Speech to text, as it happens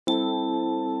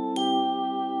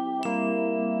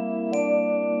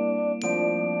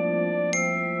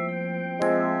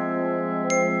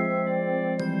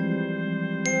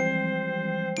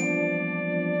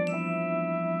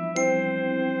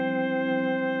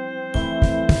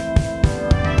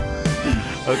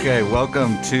Okay,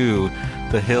 welcome to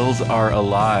The Hills Are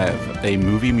Alive, a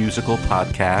movie musical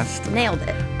podcast. Nailed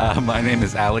it. My name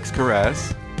is Alex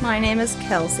Caress. My name is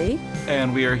Kelsey.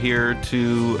 And we are here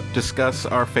to discuss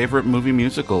our favorite movie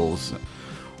musicals.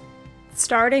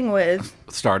 Starting with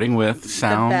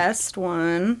Sound. The best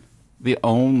one. The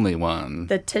only one.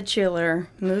 The titular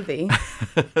movie.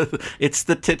 It's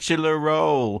the titular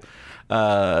role.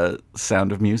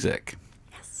 Sound of Music.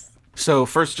 Yes. So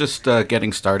first, just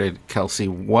getting started, Kelsey,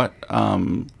 what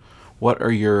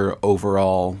are your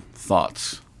overall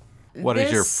thoughts? What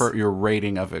is your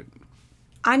rating of it?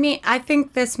 I mean, I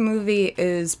think this movie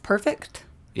is perfect.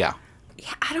 Yeah.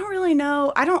 Yeah, I don't really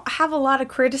know. I don't have a lot of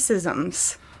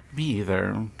criticisms. Me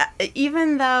either.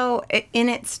 Even though in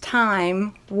its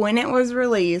time, when it was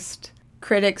released,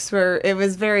 it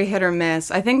was very hit or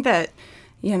miss. I think that,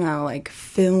 like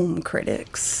film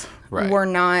critics were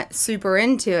not super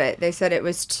into it. They said it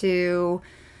was too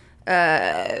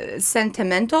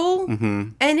sentimental. Mm-hmm.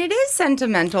 And it is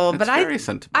sentimental, but very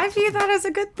sentimental. I view that as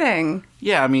a good thing.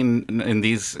 Yeah, I mean, in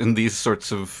these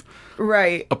sorts of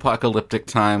apocalyptic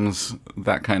times,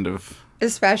 that kind of...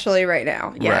 Especially right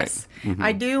now, yes. Right. Mm-hmm.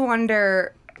 I do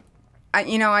wonder...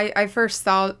 I first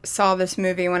saw this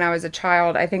movie when I was a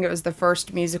child. I think it was the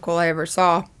first musical I ever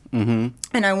saw. Mm-hmm.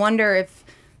 And I wonder if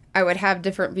I would have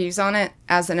different views on it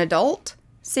as an adult,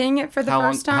 seeing it for the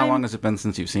first time. How long has it been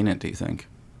since you've seen it, do you think?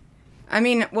 I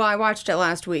mean, well, I watched it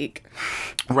last week.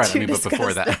 Right, but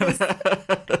before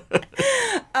that.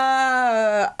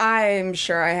 I'm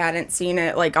sure I hadn't seen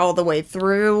it, all the way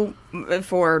through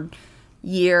for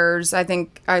years. I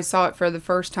think I saw it for the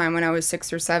first time when I was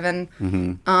 6 or 7.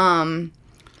 Mm-hmm.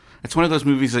 It's one of those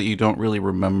movies that you don't really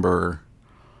remember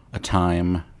a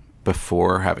time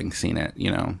before having seen it,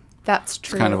 That's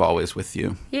true. It's kind of always with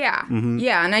you. Yeah. Mm-hmm.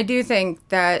 Yeah, and I do think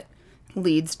that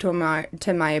leads to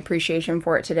my appreciation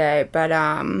for it today. But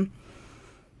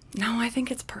no, I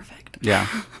think it's perfect. Yeah.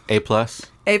 A+.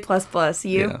 A++.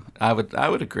 You? Yeah, I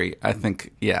would agree. I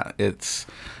think it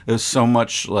was so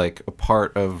much like a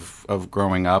part of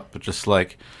growing up, just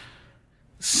like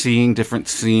seeing different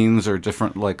scenes or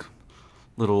different like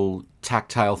little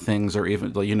tactile things, or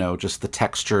even just the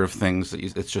texture of things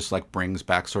that it's just like brings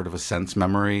back sort of a sense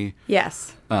memory.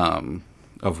 Yes.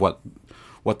 Of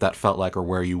what that felt like, or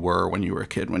where you were when you were a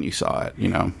kid when you saw it.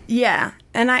 Yeah,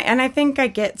 and I think I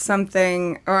get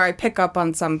something, or I pick up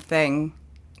on something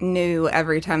new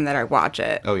every time that I watch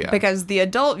it. Oh, yeah. Because the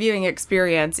adult viewing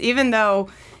experience, even though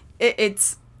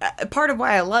it's part of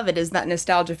why I love it is that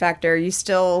nostalgia factor, you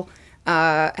still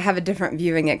have a different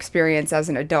viewing experience as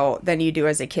an adult than you do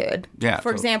as a kid. Yeah.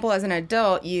 For example, as an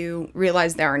adult, you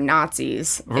realize there are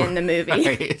Nazis in the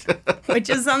movie, which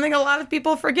is something a lot of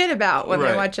people forget about when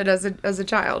they watch it as a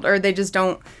child, or they just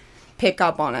don't pick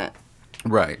up on it.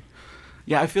 Right.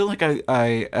 Yeah, I feel like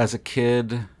I as a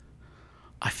kid,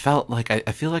 I feel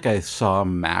like I saw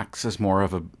Max as more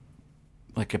of a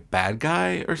bad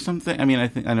guy or something. I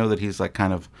mean, I know that he's like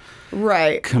kind of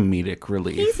comedic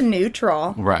relief. He's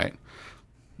neutral. Right.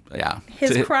 Yeah.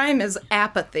 His crime is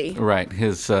apathy. Right.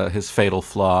 His fatal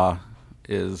flaw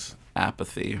is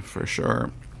apathy for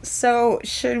sure. So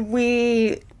should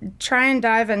we try and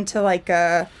dive into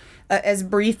as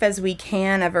brief as we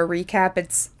can of a recap?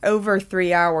 It's over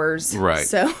 3 hours. Right.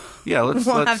 So let's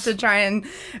have to try and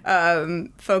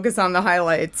focus on the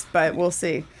highlights, but we'll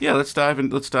see. Yeah, let's dive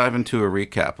into a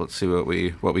recap. Let's see what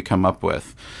we come up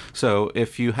with. So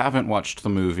if you haven't watched the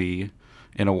movie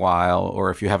in a while, or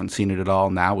if you haven't seen it at all,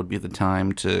 now would be the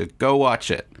time to go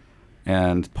watch it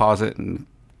and pause it and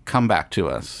come back to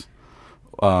us.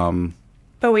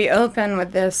 But we open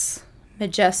with this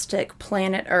majestic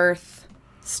planet Earth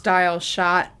style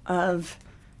shot of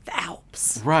the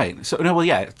Alps. Right. So,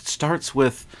 it starts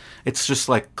with, it's just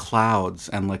like clouds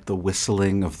and like the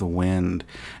whistling of the wind.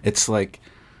 It's like,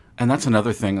 and that's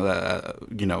another thing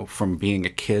that, from being a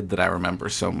kid that I remember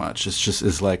so much.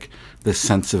 Is like this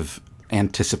sense of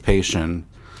anticipation,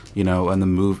 and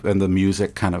the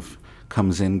music kind of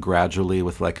comes in gradually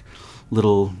with like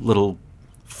little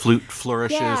flute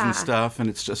flourishes and stuff, and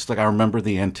it's just like I remember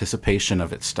the anticipation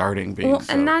of it starting being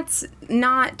and that's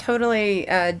not totally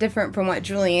different from what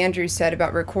Julie Andrews said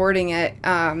about recording it.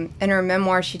 In her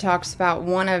memoir, she talks about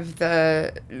one of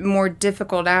the more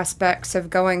difficult aspects of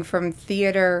going from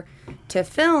theater to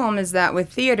film is that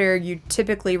with theater you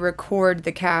typically record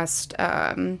the cast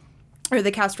or the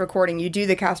cast recording. You do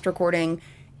the cast recording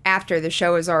after the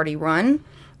show is already run,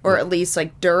 or at least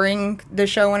during the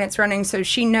show when it's running. So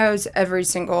she knows every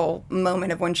single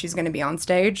moment of when she's going to be on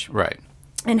stage. Right.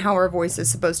 And how her voice is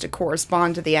supposed to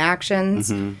correspond to the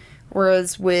actions. Mm-hmm.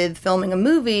 Whereas with filming a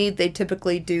movie, they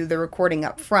typically do the recording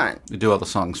up front. You do all the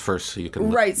songs first so you can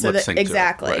Right, so lip that sync to it.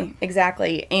 exactly, Right.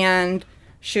 exactly. And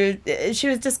she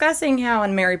was discussing how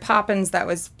in Mary Poppins that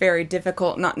was very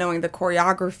difficult, not knowing the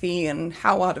choreography and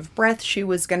how out of breath she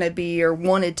was going to be or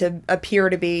wanted to appear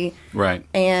to be. Right.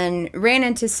 And ran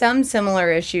into some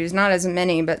similar issues, not as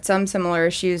many, but some similar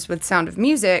issues with Sound of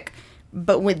Music.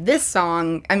 But with this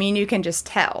song, I mean, you can just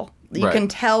tell. You Right. can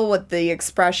tell what the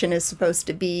expression is supposed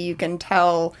to be. You can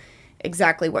tell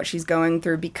exactly what she's going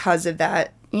through because of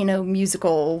that,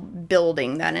 musical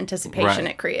building, that anticipation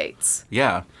Right. it creates.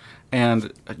 Yeah.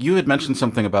 And you had mentioned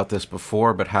something about this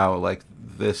before, but how, like,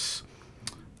 this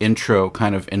intro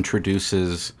kind of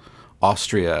introduces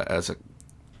Austria as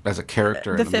a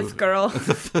character. The in the fifth movie. girl.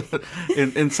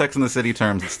 In Sex and the City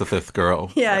terms, it's the fifth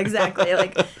girl. Yeah, exactly.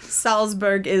 Like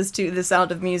Salzburg is to The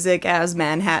Sound of Music as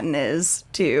Manhattan is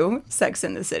to Sex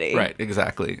and the City. Right,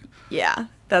 exactly. Yeah,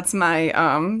 that's my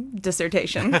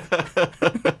dissertation.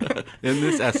 In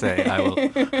this essay, I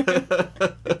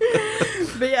will...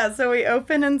 But yeah, so we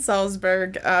open in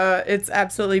Salzburg. It's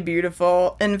absolutely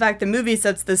beautiful. In fact, the movie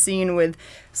sets the scene with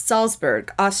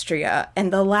Salzburg, Austria,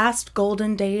 and the last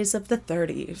golden days of the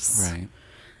 30s.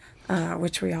 Right.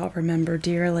 Which we all remember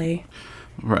dearly.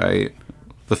 Right.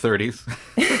 The 30s.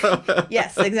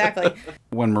 Yes, exactly.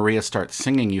 When Maria starts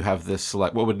singing, you have this,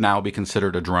 like, what would now be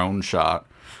considered a drone shot,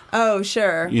 Oh,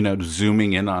 sure.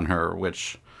 zooming in on her,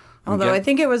 which... Although I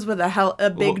think it was with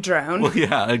a big Well, drone. Well,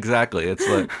 yeah, exactly. It's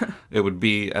like, it would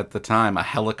be, at the time, a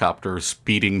helicopter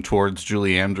speeding towards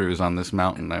Julie Andrews on this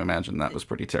mountain. I imagine that was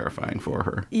pretty terrifying for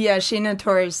her. Yeah, she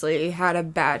notoriously had a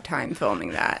bad time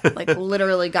filming that. Like,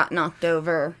 literally got knocked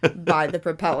over by the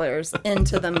propellers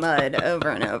into the mud over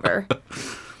and over.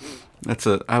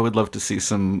 I would love to see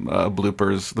some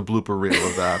bloopers, the blooper reel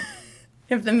of that.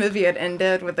 If the movie had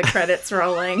ended with the credits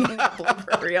rolling and the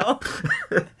blooper reel.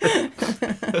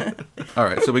 All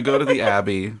right, so we go to the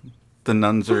Abbey. The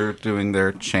nuns are doing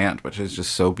their chant, which is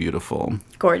just so beautiful.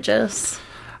 Gorgeous.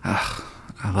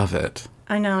 I love it.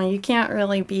 I know, you can't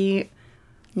really beat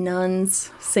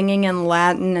nuns singing in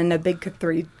Latin in a big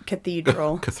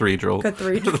cathedral. Cathedral.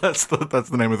 Cathedral. That's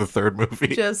the name of the third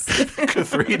movie. Just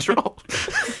Cathedral.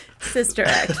 Sister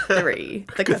Act 3,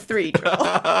 the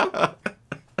cathedral.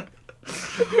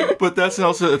 But that's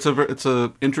also it's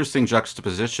a interesting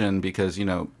juxtaposition because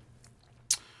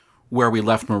where we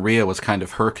left Maria was kind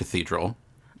of her cathedral,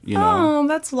 Oh,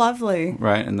 that's lovely.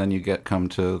 right? And then you come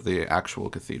to the actual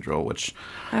cathedral, which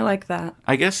I like that.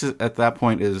 I guess at that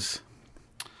point is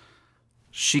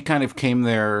she kind of came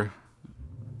there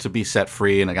to be set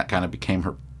free, and it kind of became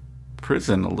her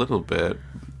prison a little bit.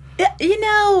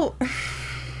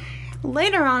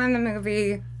 Later on in the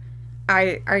movie,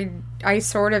 I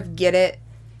sort of get it.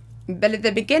 But at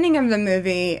the beginning of the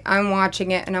movie, I'm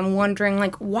watching it and I'm wondering,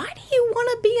 like, why do you want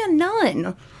to be a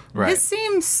nun? Right. This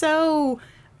seems so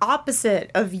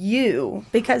opposite of you.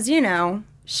 Because,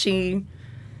 she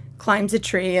climbs a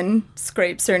tree and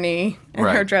scrapes her knee, and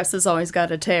Right. her dress has always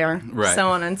got a tear, Right. so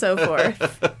on and so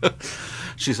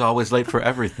forth. She's always late for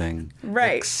everything.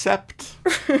 Right. Except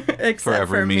Except for,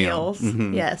 every meal.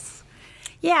 meals. Yes.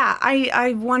 Yeah,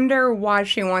 I wonder why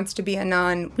she wants to be a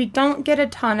nun. We don't get a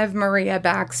ton of Maria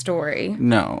backstory.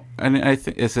 no. And I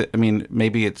think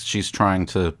maybe she's trying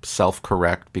to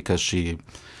self-correct because she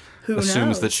Who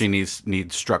assumes that knows? she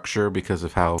needs structure because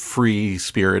of how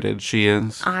free-spirited she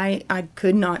is. I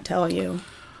could not tell you.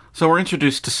 So we're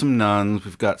introduced to some nuns.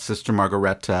 We've got Sister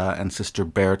Margareta and Sister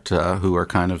Berta, who are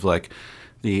kind of like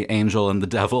the angel and the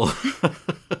devil.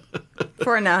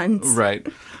 For nuns. Right.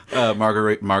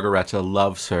 Margareta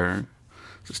loves her.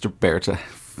 Sister Berta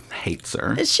hates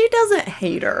her. She doesn't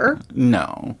hate her.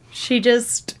 No. She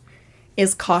just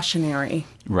is cautionary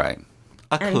Right.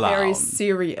 A and clown. very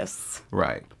serious.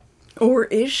 Right. Or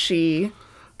is she?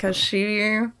 Because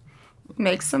she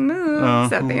makes some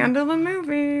moves at the end of the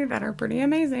movie that are pretty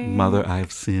amazing. Mother,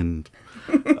 I've sinned.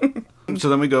 So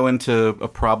then we go into A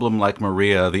Problem Like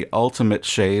Maria, the ultimate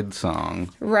shade song.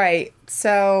 Right.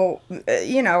 So,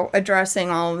 addressing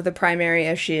all of the primary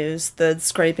issues, the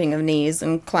scraping of knees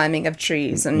and climbing of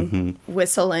trees and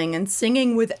whistling and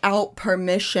singing without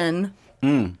permission.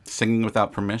 Singing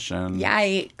without permission.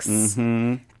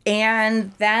 Yikes.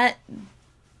 And that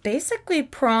basically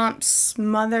prompts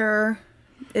Mother...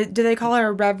 Do they call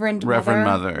her Reverend Mother? Reverend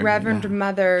Mother. Reverend yeah.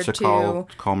 Mother to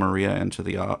call Maria into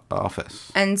the office.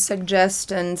 And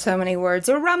suggest in so many words,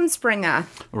 a Rumspringa.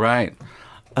 Right.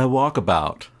 A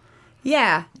walkabout.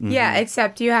 Yeah, yeah,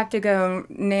 except you have to go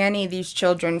nanny these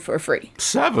children for free.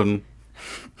 7.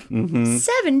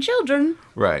 7 children?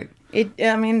 Right.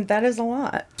 That is a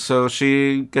lot. So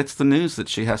she gets the news that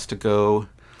she has to go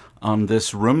on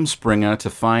this Rumspringa to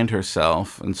find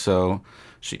herself, and so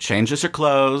she changes her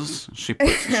clothes. She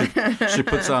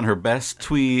puts on her best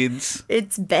tweeds.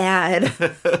 It's bad.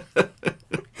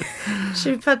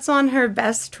 She puts on her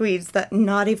best tweeds that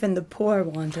not even the poor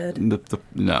wanted.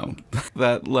 No,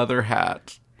 that leather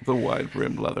hat, the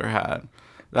wide-brimmed leather hat,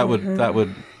 that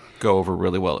would go over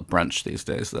really well at brunch these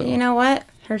days, though. You know what?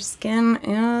 Her skin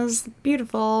is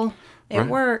beautiful. It Right.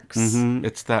 works. Mm-hmm.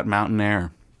 It's that mountain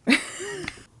air.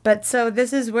 But so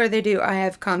this is where they do I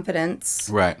Have Confidence.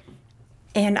 Right.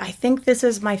 And I think this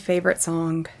is my favorite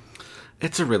song.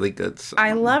 It's a really good song.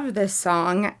 I love this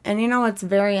song. And you know what's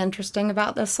very interesting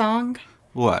about this song?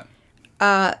 What?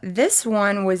 This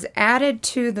one was added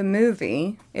to the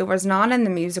movie. It was not in the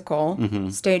musical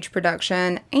stage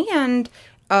production. And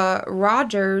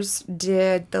Rogers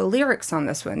did the lyrics on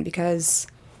this one because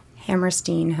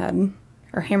Hammerstein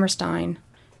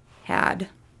had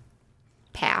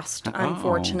passed,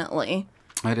 unfortunately.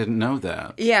 I didn't know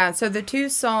that. Yeah, so the two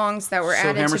songs that were So added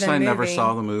to the Hammerstein movie... never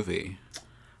saw the movie.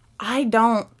 I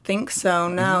don't think so,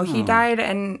 no. He died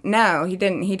No, he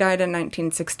didn't. He died in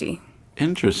 1960.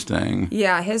 Interesting.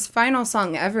 Yeah, his final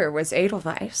song ever was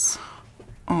Edelweiss.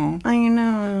 Oh. I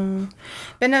know.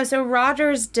 But no, so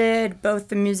Rogers did both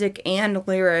the music and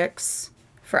lyrics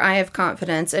for I Have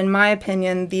Confidence. In my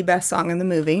opinion, the best song in the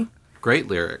movie. Great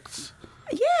lyrics.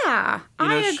 Yeah,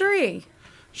 I agree.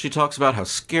 She talks about how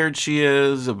scared she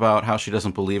is, about how she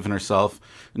doesn't believe in herself,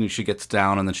 and she gets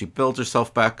down, and then she builds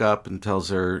herself back up and tells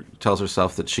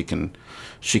herself that she can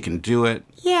do it.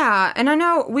 Yeah, and I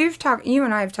know you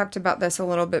and I have talked about this a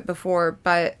little bit before,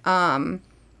 but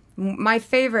my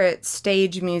favorite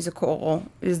stage musical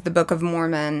is The Book of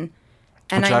Mormon.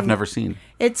 And which I've never seen.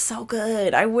 It's so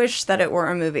good. I wish that it were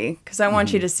a movie, because I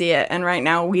want you to see it, and right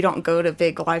now we don't go to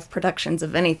big live productions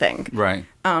of anything. Right.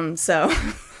 So...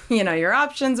 You know, your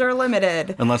options are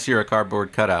limited. Unless you're a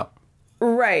cardboard cutout.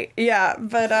 Right, yeah.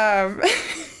 But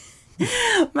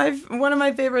one of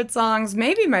my favorite songs,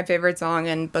 maybe my favorite song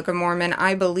in Book of Mormon,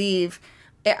 I believe,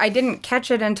 I didn't catch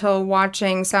it until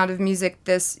watching Sound of Music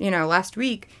last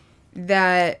week,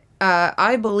 that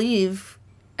I believe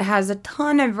has a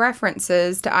ton of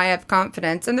references to I Have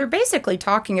Confidence, and they're basically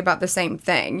talking about the same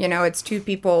thing. You know, it's two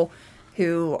people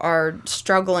who are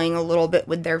struggling a little bit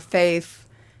with their faith,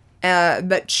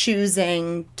 but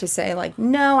choosing to say, like,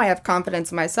 no, I have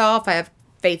confidence in myself. I have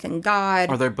faith in God.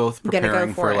 Are they both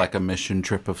preparing for like a mission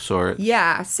trip of sorts?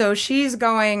 Yeah. So she's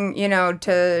going,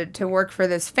 to work for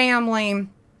this family.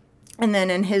 And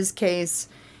then in his case,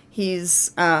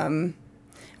 he's,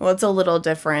 it's a little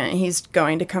different. He's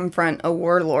going to confront a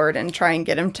warlord and try and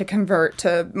get him to convert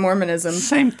to Mormonism.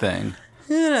 Same thing.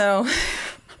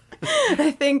 I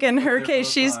think in her case,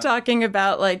 she's talking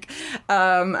about, like,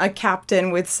 a captain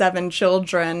with 7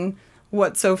 children.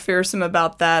 What's so fearsome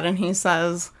about that? And he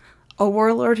says, a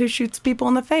warlord who shoots people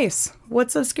in the face.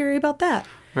 What's so scary about that?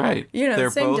 Right.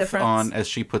 They're same both difference. On, as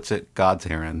she puts it, God's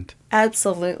errand.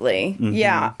 Absolutely. Mm-hmm.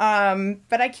 Yeah.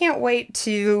 But I can't wait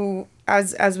to,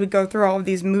 as we go through all of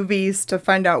these movies, to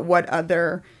find out what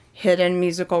other hidden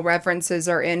musical references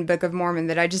are in Book of Mormon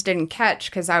that I just didn't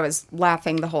catch because I was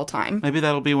laughing the whole time. Maybe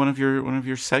that'll be one of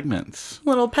your segments.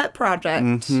 Little pet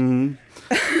project.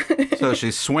 Mm-hmm. So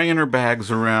she's swinging her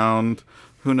bags around.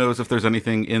 Who knows if there's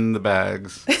anything in the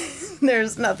bags?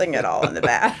 There's nothing at all in the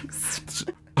bags.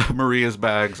 Maria's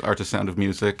bags are to Sound of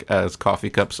Music as coffee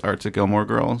cups are to Gilmore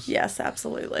Girls. Yes,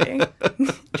 absolutely.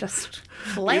 Just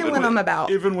flailing them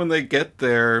about. Even when they get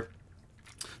there...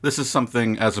 This is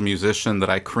something, as a musician, that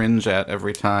I cringe at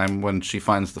every time when she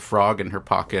finds the frog in her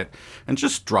pocket and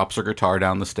just drops her guitar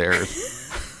down the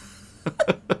stairs.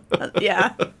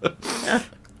 Yeah.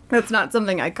 That's not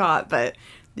something I caught, but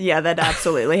yeah, that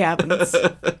absolutely happens.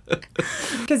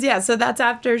 Because, so that's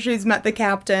after she's met the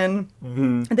captain.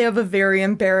 Mm-hmm. They have a very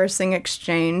embarrassing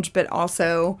exchange, but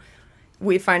also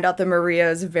we find out that Maria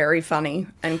is very funny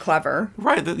and clever.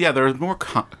 Right. Yeah, there are more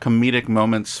comedic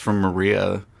moments from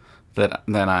Maria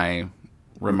than I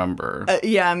remember.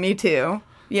 Yeah, me too.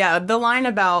 Yeah, the line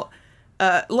about,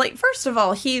 first of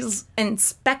all, he's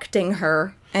inspecting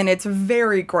her, and it's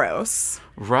very gross.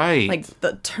 Right. Like,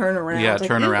 the turnaround. Yeah, like,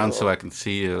 turn around so I can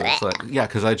see you. It's like, yeah,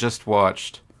 because I just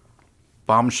watched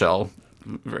Bombshell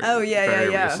very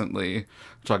recently.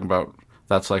 Talking about,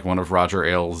 that's like one of Roger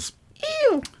Ailes'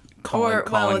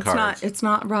 calling cards. It's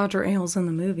not Roger Ailes in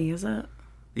the movie, is it?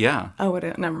 Yeah. Oh,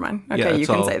 never mind. Okay, you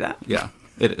can say that. Yeah.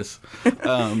 It is.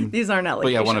 These aren't allegations.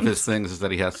 But yeah, one of his things is that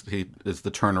he is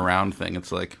the turnaround thing.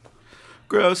 It's like,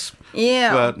 gross.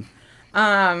 Yeah.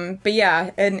 But yeah,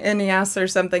 and he asks her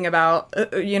something about,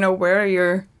 where are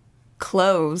your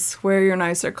clothes? Where are your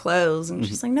nicer clothes? And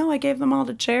she's like, no, I gave them all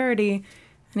to charity.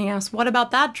 And he asks, what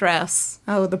about that dress?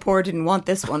 Oh, the poor didn't want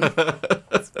this one.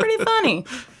 It's pretty funny.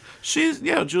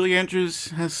 Julie Andrews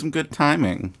has some good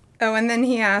timing. Oh, and then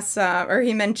he asks, or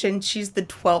he mentioned she's the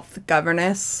 12th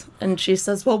governess. And she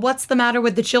says, well, what's the matter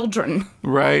with the children?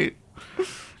 Right.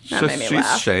 That made me She's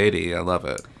laugh. shady. I love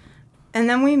it. And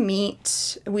then we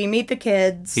meet the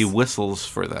kids. He whistles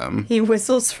for them. He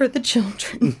whistles for the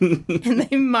children. And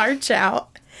they march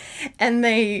out. And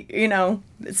they,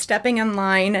 stepping in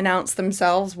line, announce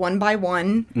themselves one by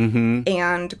one. Mm-hmm.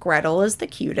 And Gretel is the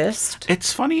cutest.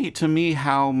 It's funny to me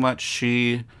how much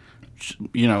she,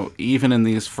 even in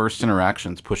these first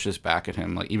interactions, pushes back at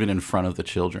him, like even in front of the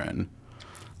children.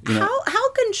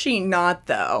 How can she not,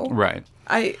 though? Right.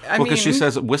 I mean, because she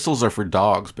says whistles are for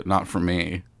dogs, but not for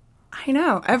me. I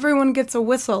know. Everyone gets a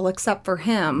whistle except for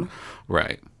him.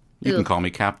 Right. You can call me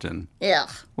Captain. Yeah.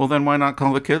 Well, then why not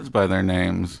call the kids by their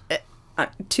names?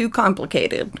 Too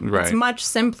complicated. Right. It's much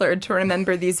simpler to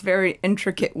remember these very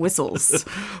intricate whistles.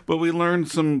 But we learned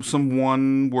some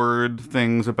one-word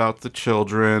things about the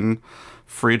children.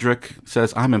 Friedrich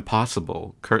says, I'm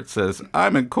impossible. Kurt says,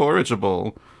 I'm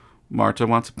incorrigible. Marta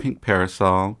wants a pink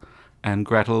parasol. And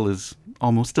Gretel is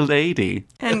almost a lady.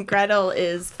 And Gretel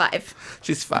is 5.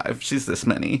 She's 5. She's this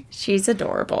many. She's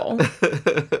adorable.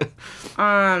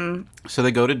 So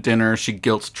they go to dinner. She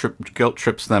guilt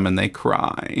trips them and they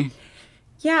cry.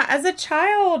 Yeah, as a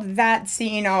child, that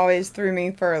scene always threw me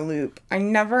for a loop. I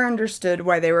never understood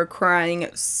why they were crying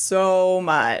so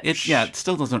much. It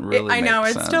still doesn't really I know, make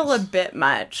it's sense. still a bit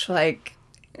much. Like,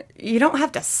 you don't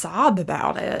have to sob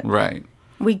about it. Right.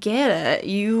 We get it.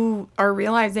 You are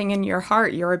realizing in your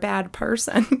heart you're a bad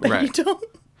person, but Right. you don't.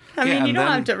 I mean, you don't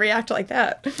then- have to react like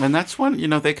that. And that's when,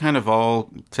 they kind of all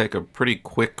take a pretty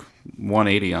quick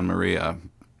 180 on Maria.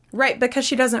 Right, because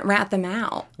she doesn't rat them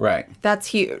out. Right. That's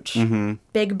huge. Mm-hmm.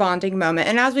 Big bonding moment.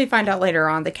 And as we find out later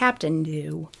on, the captain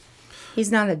knew.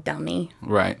 He's not a dummy.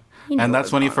 Right. knew And what that's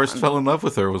was when he going first on. fell in love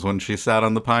with her, was when she sat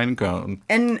on the pine cone.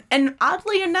 And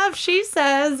oddly enough, she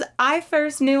says, I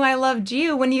first knew I loved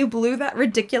you when you blew that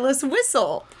ridiculous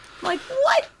whistle. Like,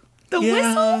 what? The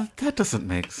whistle? That doesn't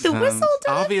make sense. whistle did it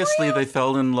for Obviously, you? they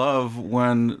fell in love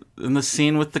when, in the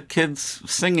scene with the kids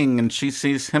singing, and she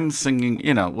sees him singing,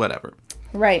 whatever.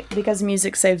 Right, because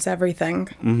music saves everything.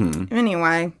 Mm-hmm.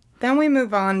 Anyway, then we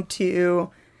move on to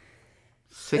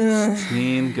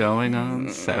 16 going on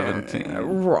 17.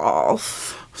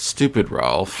 Rolf. Stupid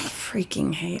Rolf.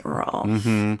 Freaking hate Rolf.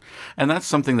 And that's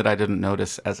something that I didn't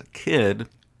notice as a kid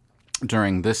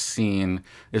during this scene,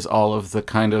 is all of the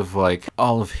kind of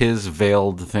all of his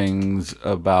veiled things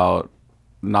about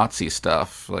Nazi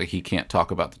stuff. Like, he can't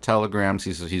talk about the telegrams.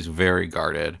 He's very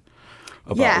guarded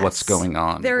about what's going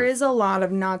on. There is a lot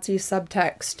of Nazi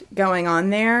subtext going on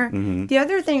there. Mm-hmm. The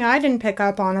other thing I didn't pick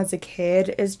up on as a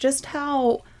kid is just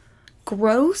how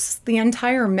gross the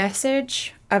entire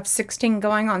message of 16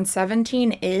 going on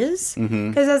 17 is.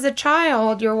 Because as a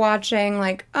child, you're watching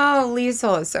oh,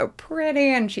 Liesel is so pretty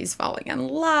and she's falling in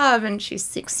love and she's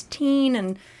 16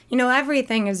 and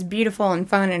everything is beautiful and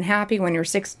fun and happy when you're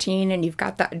 16 and you've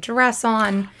got that dress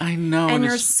on. I know. And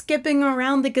you're skipping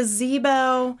around the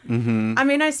gazebo. Mm-hmm. I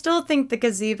mean, I still think the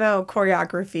gazebo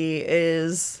choreography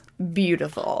is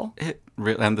beautiful.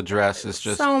 And the dress is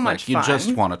just So much you fun.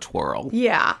 just want to twirl.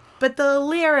 Yeah, but the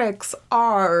lyrics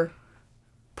are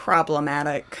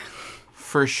problematic.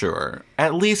 For sure.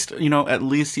 At least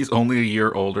he's only a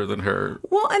year older than her.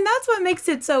 Well, and that's what makes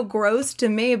it so gross to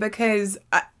me because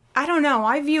I don't know.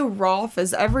 I view Rolf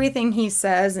as everything he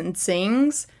says and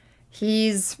sings,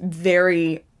 he's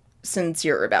very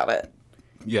sincere about it.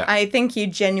 Yeah. I think he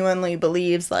genuinely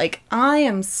believes, I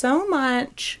am so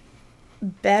much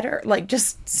better,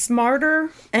 just smarter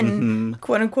and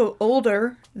quote unquote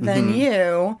older than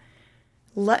you.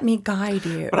 Let me guide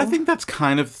you. But I think that's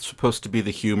kind of supposed to be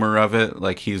the humor of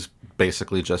it. He's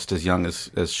basically just as young as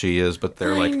she is, but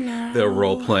they're they're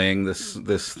role playing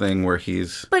this thing where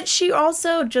he's. But she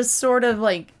also just sort of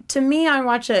to me, I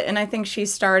watch it and I think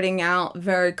she's starting out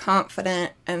very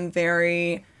confident and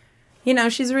very,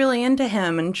 she's really into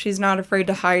him and she's not afraid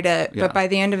to hide it. Yeah. But by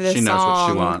the end of this She knows song,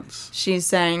 what she wants. She's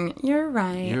saying, "You're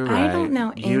right. You're I right. don't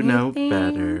know anything. You know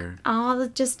better. I'll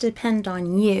just depend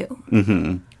on you."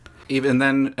 Mm-hmm. And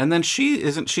then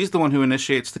she's the one who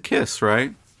initiates the kiss,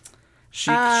 right?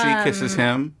 She kisses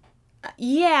him.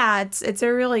 Yeah, it's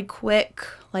a really quick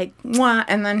mwah,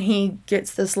 and then he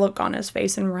gets this look on his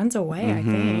face and runs away, I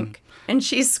think. And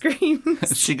she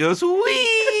screams. She goes,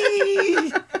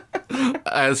 wee!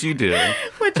 As you do.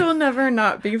 Which will never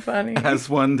not be funny. As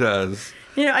one does.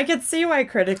 I could see why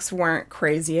critics weren't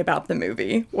crazy about the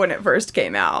movie when it first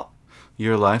came out.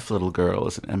 Your life, little girl,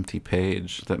 is an empty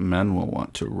page that men will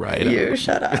want to write on. You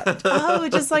shut up. Oh,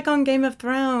 just like on Game of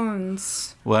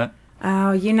Thrones. What?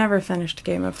 Oh, you never finished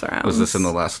Game of Thrones. Was this in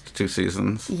the last 2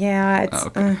 seasons? Yeah, it's... Oh,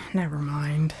 okay. Never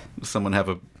mind. Does someone have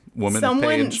a woman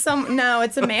page? No,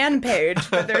 it's a man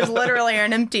page, but there's literally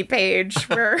an empty page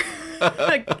where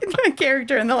a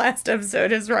character in the last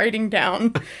episode is writing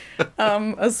down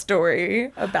a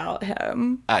story about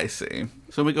him. I see.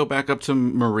 So we go back up to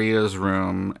Maria's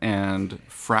room, and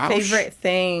Favorite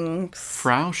things.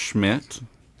 Frau Schmidt.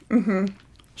 Mm-hmm.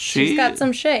 She's got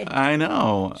some shade. I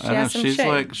know. Has some she's shade.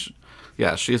 like,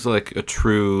 she's like a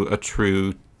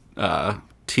true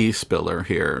tea spiller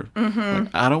here. Mm-hmm. Like,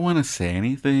 I don't want to say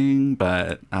anything,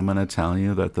 but I'm going to tell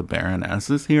you that the Baroness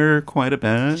is here quite a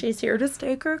bit. She's here to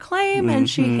stake her claim, and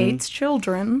she hates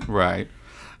children. Right.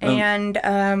 And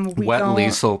Wet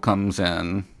Liesel comes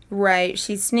in. Right,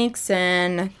 she sneaks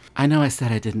in. I know I said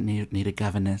I didn't need a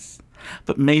governess,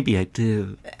 but maybe I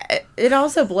do. It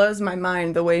also blows my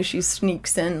mind the way she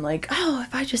sneaks in, like, oh,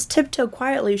 if I just tiptoe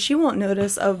quietly, she won't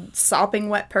notice a sopping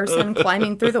wet person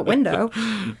climbing through the window.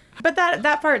 But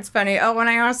that part's funny. Oh, and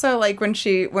I also like when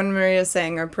Maria's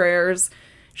saying her prayers,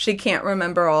 she can't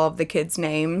remember all of the kids'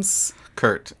 names.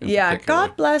 Kurt. Yeah, particular.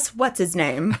 God bless, what's his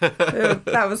name?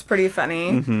 That was pretty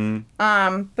funny.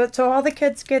 Mm-hmm. But so all the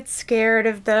kids get scared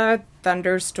of the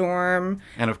thunderstorm.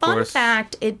 And of Fun course,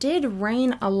 fact, it did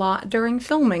rain a lot during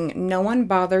filming. No one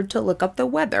bothered to look up the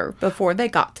weather before they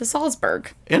got to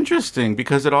Salzburg. interesting,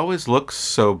 because it always looks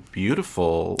so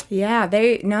beautiful. Yeah,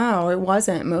 it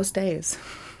wasn't most days.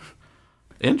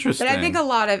 Interesting. But I think a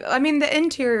lot of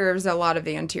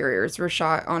the interiors were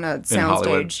shot on a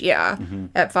Hollywood? soundstage,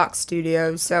 at Fox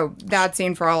Studios. So that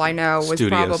scene, for all I know, was Studio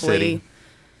probably... City.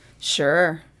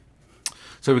 Sure.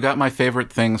 So we got my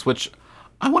favorite things, which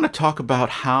I want to talk about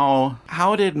how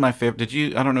did my favorite...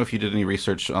 I don't know if you did any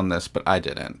research on this, but I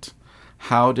didn't.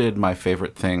 How did my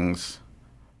favorite things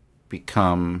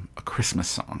become a Christmas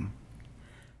song?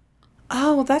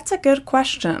 Oh, that's a good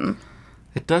question.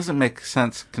 It doesn't make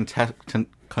sense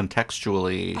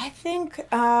contextually. I think,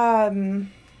 I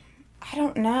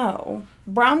don't know.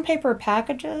 Brown paper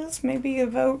packages maybe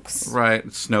evokes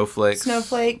Right, snowflakes.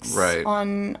 Right.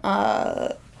 on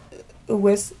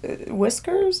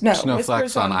whiskers? No, Snowflakes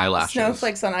whiskers on eyelashes.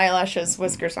 Snowflakes on eyelashes,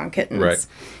 whiskers on kittens. Right.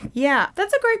 Yeah,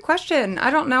 that's a great question. I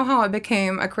don't know how it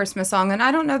became a Christmas song, and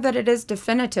I don't know that it is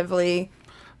definitively.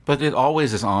 But it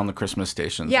always is on the Christmas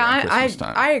stations around Christmas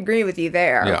time. I agree with you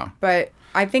there. Yeah. But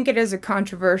I think it is a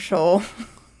controversial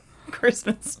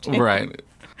Christmas tune. Right.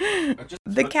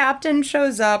 The captain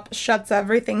shows up, shuts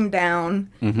everything down,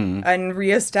 and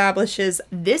reestablishes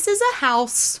this is a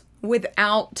house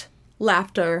without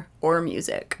laughter or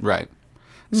music. Right.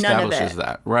 None of Establishes it.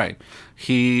 that. Right.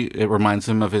 It reminds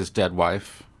him of his dead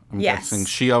wife. I'm Yes. guessing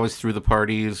she always threw the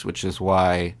parties, which is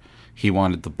why he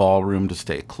wanted the ballroom to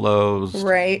stay closed.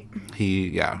 Right.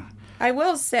 I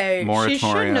will say, she Moratorium.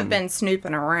 shouldn't have been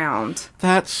snooping around.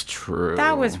 That's true.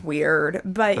 That was weird,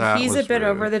 but That he's a was bit rude.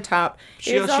 over the top.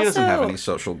 She doesn't have any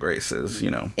social graces,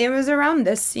 It was around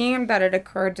this scene that it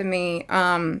occurred to me,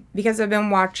 because I've been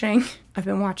watching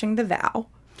The Vow.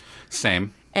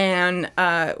 Same. And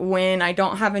when I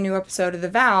don't have a new episode of The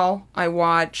Vow, I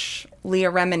watch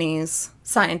Leah Remini's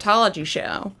Scientology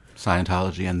show.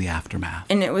 Scientology and the aftermath.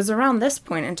 And it was around this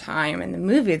point in time in the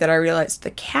movie that I realized the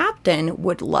captain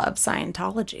would love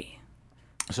Scientology.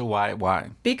 So why?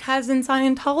 Because in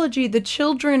Scientology, the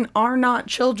children are not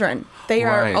children. They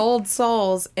Right. are old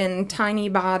souls in tiny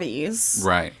bodies.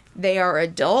 Right. They are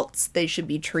adults. They should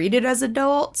be treated as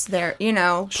adults. They're,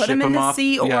 put Ship them in the off.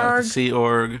 Sea Org. Yeah, the Sea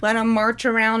Org. Let them march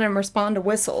around and respond to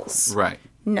whistles. Right.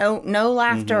 No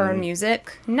laughter or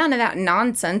music. None of that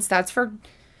nonsense. That's for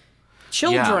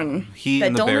children Yeah. He that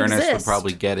and the don't Baroness exist. would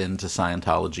probably get into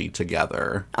Scientology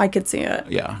together. I could see it.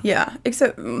 Yeah. Yeah.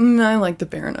 Except I like the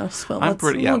Baroness. Well,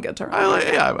 we'll get to her.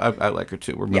 I like her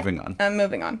too. We're moving on.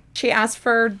 Moving on. She asked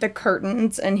for the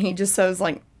curtains, and he just says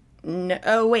like, no.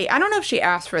 Oh wait, I don't know if she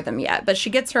asked for them yet, but she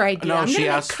gets her idea. No, I'm she gonna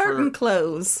make asked curtain for-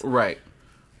 clothes. Right.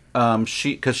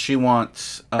 She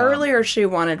wants Earlier, she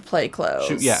wanted play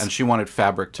clothes. and she wanted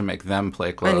fabric to make them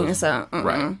play clothes. And he said,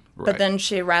 right. But then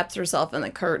she wraps herself in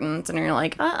the curtains, and you're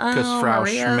like, Because Frau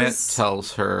Schmidt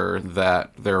tells her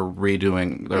that they're like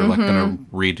going to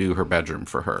redo her bedroom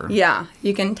for her. Yeah,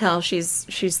 you can tell she's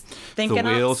thinking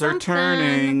The wheels of are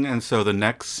turning, and so the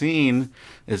next scene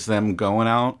is them going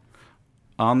out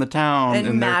on the town and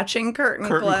in their matching curtain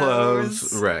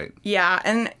clothes. Right. Yeah,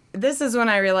 and this is when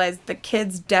I realized the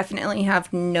kids definitely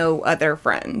have no other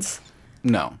friends.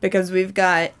 No. Because we've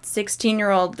got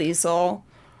 16-year-old Liesel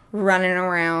running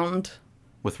around.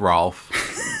 With Rolf.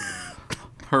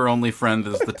 Her only friend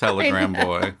is the telegram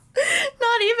boy.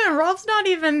 Not even, Rolf's not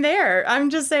even there. I'm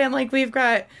just saying, like, we've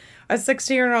got a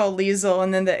 16-year-old Liesel,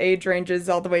 and then the age ranges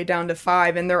all the way down to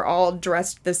 5, and they're all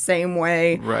dressed the same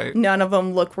way. Right. None of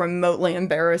them look remotely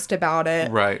embarrassed about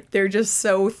it. Right. They're just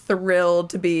so thrilled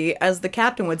to be, as the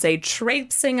captain would say,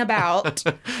 traipsing about.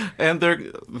 And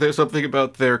there's something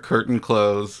about their curtain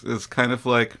clothes. It's kind of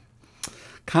like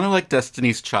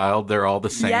Destiny's Child. They're all the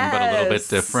same, but a little bit Yes.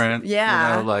 different.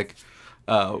 Yeah. You know, like,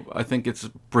 I think it's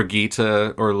Brigitte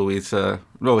or Louisa.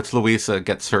 No, it's Louisa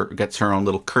gets her own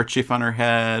little kerchief on her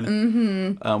head.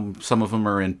 Mm-hmm. Some of them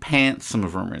are in pants. Some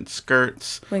of them are in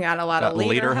skirts. We got a lot of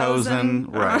lederhosen.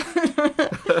 Right.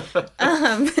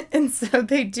 And so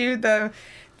they do the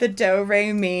do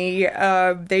re mi.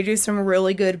 They do some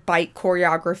really good bike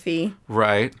choreography.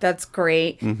 Right. That's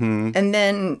great. Mm-hmm. And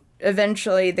then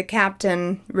eventually the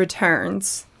captain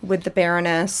returns with the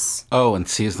Baroness. Oh, and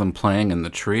sees them playing in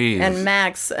the trees. And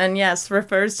Max, and yes,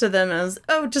 refers to them as,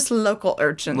 just local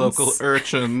urchins. Local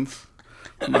urchins.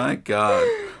 My God.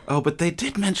 Oh, but they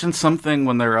did mention something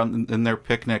when they're in their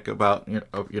picnic about,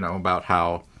 about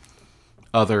how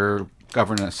other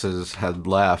governesses had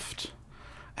left.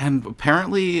 And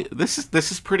apparently this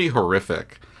is pretty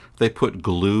horrific. They put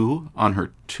glue on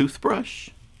her toothbrush.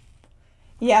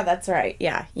 Yeah, that's right.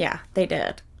 Yeah, they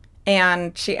did.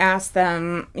 And she asked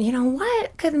them,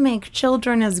 what could make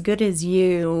children as good as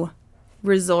you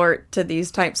resort to these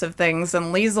types of things?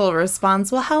 And Liesel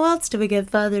responds, well, how else do we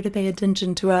get Father to pay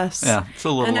attention to us? Yeah, it's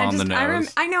a little on the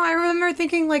nose. I know, I remember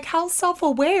thinking, like, how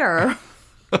self-aware.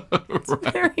 It's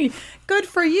Right. very good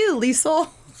for you, Liesel.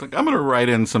 It's like, I'm going to write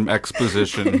in some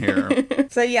exposition here.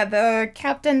 So, yeah, the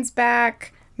captain's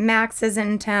back. Max is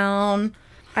in town.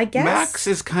 I guess. Max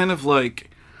is kind of like,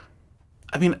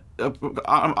 I mean,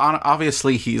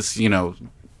 obviously he's,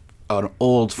 an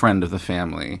old friend of the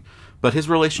family, but his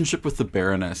relationship with the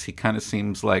Baroness, he kind of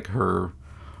seems like her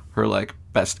like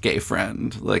best gay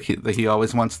friend. Like he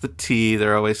always wants the tea.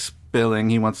 They're always spilling.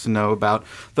 He wants to know about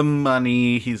the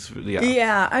money.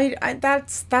 Yeah. I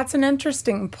that's an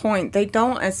interesting point. They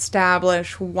don't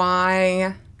establish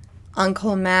why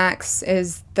Uncle Max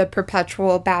is the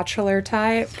perpetual bachelor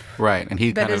type. Right, and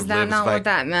he But kind is of that lives not what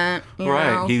that meant?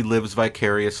 Right, know? he lives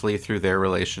vicariously through their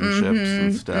relationships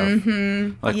and stuff.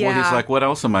 Mm-hmm. Like, Yeah. well, he's like, what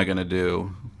else am I going to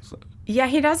do? Yeah,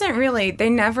 he doesn't really. They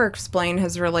never explain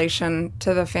his relation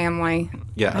to the family.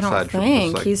 Yeah, I don't aside from think.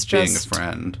 just, like, He's being just a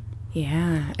friend.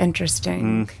 Yeah,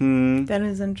 interesting. Mm-hmm. That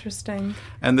is interesting.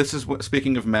 And this is what,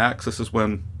 speaking of Max, this is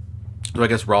when, I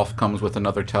guess, Rolf comes with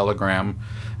another telegram,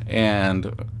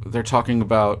 and they're talking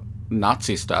about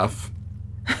Nazi stuff.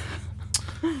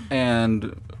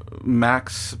 And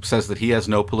Max says that he has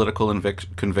no political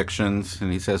convictions,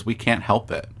 and he says, we can't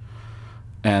help it.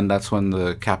 And that's when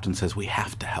the captain says, we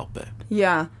have to help it.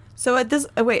 Yeah. So at this,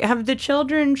 wait, have the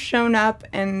children shown up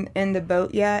in the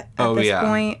boat yet at this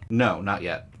point? No, not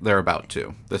yet. They're about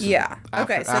to. This Yeah. Is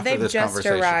after, okay, so after they've this just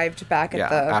conversation. arrived back at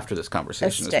the after this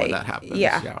conversation estate. is when that happens.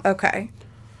 Yeah. Okay.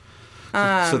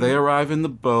 So they arrive in the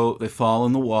boat. They fall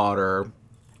in the water.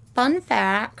 Fun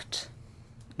fact.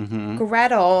 Mm-hmm.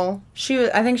 Gretel,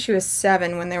 I think she was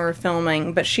 7 when they were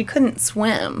filming, but she couldn't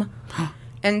swim.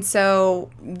 And so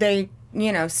they,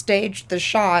 staged the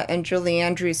shot, and Julie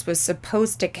Andrews was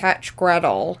supposed to catch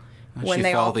Gretel when she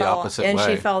they fell all the fell, opposite and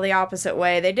way. she fell the opposite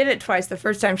way. They did it twice. The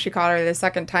first time she caught her, the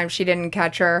second time she didn't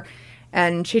catch her,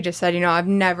 and she just said, I've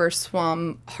never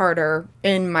swum harder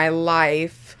in my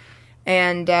life.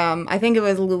 And I think it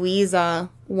was Louisa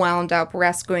wound up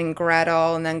rescuing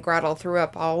Gretel, and then Gretel threw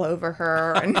up all over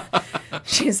her. And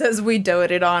she says we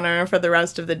doted on her for the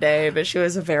rest of the day, but she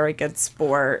was a very good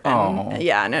sport. And,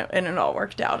 yeah, and it all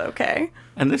worked out okay.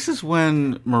 And this is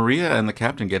when Maria and the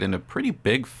captain get in a pretty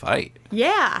big fight.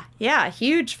 Yeah,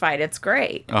 huge fight. It's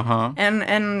great. Uh-huh.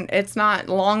 And it's not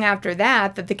long after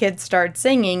that the kids start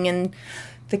singing, and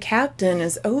the captain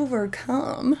is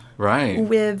overcome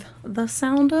with the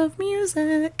sound of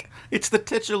music. It's the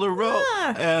titular role.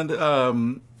 Yeah.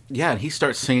 And, and he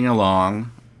starts singing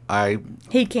along.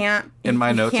 He can't. In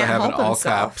my notes, I can't have in help all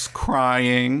himself. caps,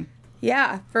 crying.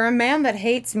 Yeah, for a man that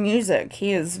hates music,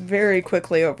 he is very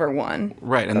quickly overwon.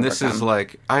 Right, and this is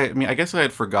like, I guess I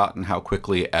had forgotten how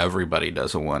quickly everybody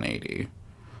does a 180.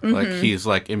 Mm-hmm. Like, he's,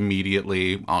 like,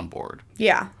 immediately on board.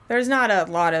 Yeah, there's not a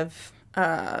lot of...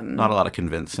 not a lot of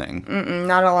convincing.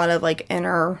 Not a lot of, like,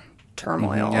 inner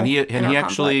turmoil. Mm-hmm. And he inner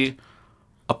actually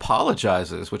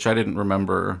apologizes, which I didn't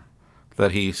remember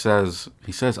that he says,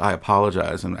 I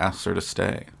apologize, and asks her to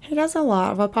stay. He does a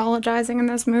lot of apologizing in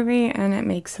this movie, and it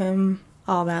makes him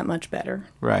all that much better.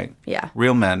 Right. Yeah.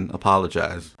 Real men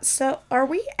apologize. So are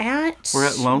we at... We're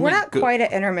at Lonely... We're not quite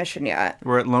at intermission yet.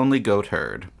 We're at Lonely Goat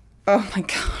Herd. Oh my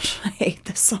gosh, I hate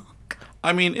this song.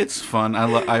 I mean, it's fun.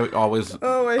 I always...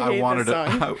 I hate this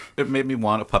song. It made me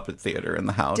want a puppet theater in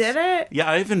the house. Did it? Yeah,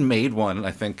 I even made one,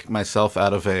 I think, myself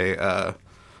out of a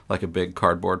big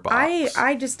cardboard box.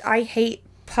 I hate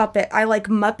puppet. I like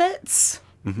Muppets.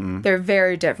 Mm-hmm. They're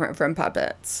very different from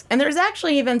puppets. And there's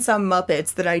actually even some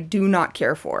Muppets that I do not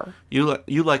care for.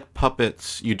 You like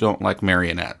puppets, you don't like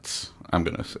marionettes, I'm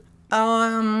going to say.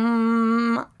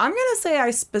 I'm going to say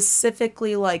I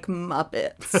specifically like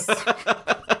Muppets.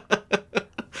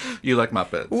 You like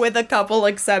Muppets. With a couple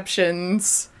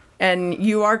exceptions. And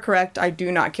you are correct, I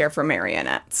do not care for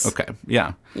marionettes. Okay,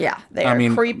 yeah. Yeah, they are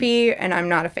creepy, and I'm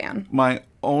not a fan. My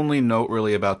only note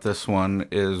really about this one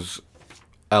is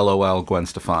LOL Gwen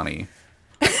Stefani.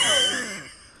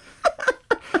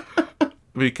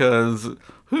 Because,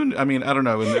 I don't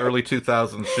know, in the early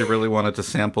 2000s, she really wanted to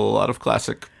sample a lot of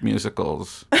classic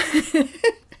musicals.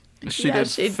 She did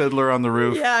Fiddler on the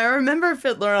Roof. Yeah, I remember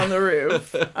Fiddler on the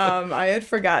Roof. I had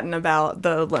forgotten about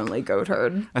the Lonely Goat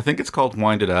Herd. I think it's called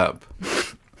Wind It Up.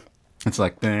 It's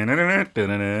like, wind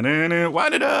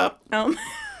it up.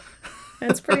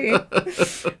 That's pretty.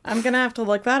 I'm going to have to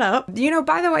look that up.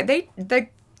 By the way, the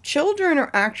children are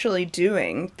actually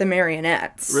doing the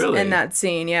marionettes in that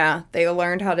scene. Yeah, they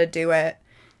learned how to do it.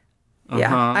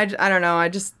 Yeah, I don't know.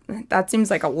 That seems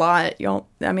like a lot.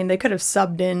 They could have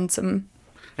subbed in some...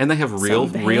 And they have real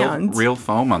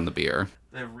foam on the beer.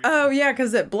 Oh, yeah,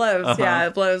 because it blows. Uh-huh. Yeah,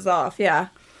 it blows off. Yeah.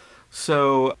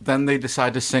 So then they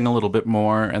decide to sing a little bit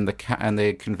more, and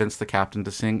they convince the captain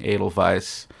to sing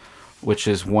Edelweiss, which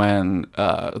is when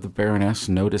the Baroness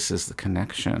notices the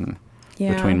connection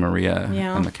between Maria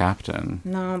and the captain.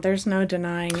 No, there's no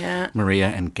denying it. Maria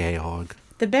and Georg.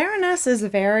 The Baroness is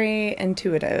very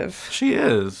intuitive. She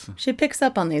is. She picks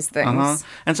up on these things. Uh-huh.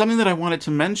 And something that I wanted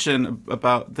to mention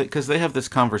about, because they have this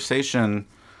conversation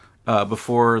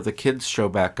before the kids show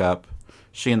back up,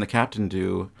 she and the captain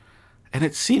do, and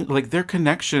it seems like their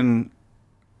connection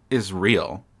is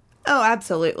real. Oh,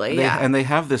 absolutely, yeah. And they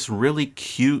have this really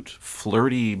cute,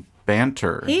 flirty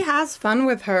banter. He has fun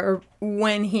with her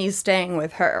when he's staying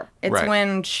with her. It's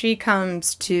when she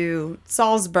comes to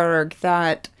Salzburg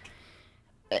that...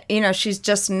 she's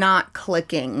just not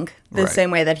clicking the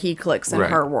same way that he clicks in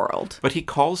her world. But he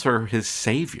calls her his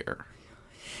savior.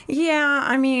 Yeah,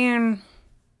 I don't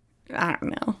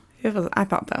know. I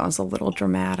thought that was a little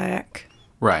dramatic.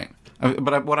 Right.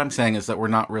 But what I'm saying is that we're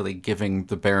not really giving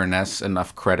the Baroness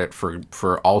enough credit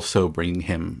for also bringing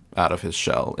him out of his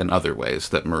shell in other ways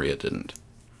that Maria didn't.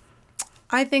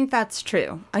 I think that's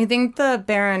true. I think the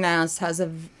Baroness has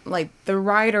the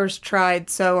writers tried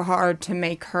so hard to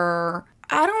make her...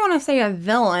 I don't want to say a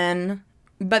villain,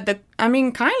 but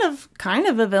kind of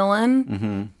a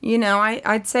villain. Mm-hmm.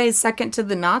 I'd say second to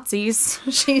the Nazis.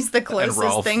 She's the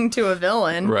closest thing to a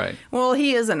villain. Right. Well,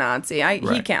 he is a Nazi.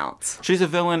 He counts. She's a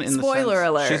villain in Spoiler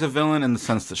alert. She's a villain in the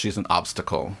sense that she's an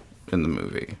obstacle in the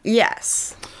movie.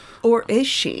 Yes. Or is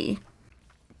she?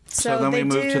 So then we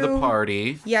move to the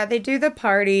party. Yeah, they do the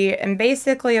party, and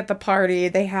basically at the party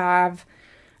they have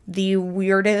the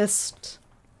weirdest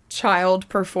child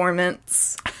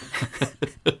performance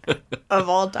of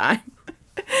all time.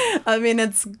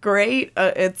 It's great.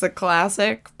 It's a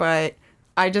classic, but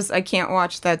I can't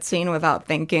watch that scene without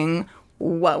thinking,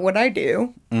 what would I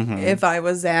do if I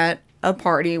was at a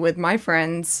party with my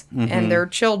friends and their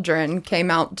children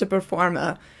came out to perform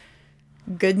a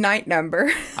good night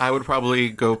number? I would probably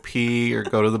go pee or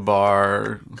go to the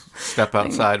bar, step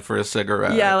outside for a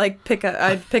cigarette. Yeah, I'd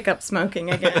pick up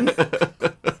smoking again.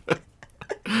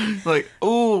 Like,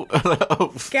 ooh,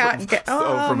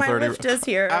 from my 30, lift is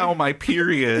here. Ow, my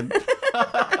period.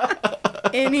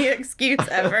 Any excuse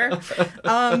ever.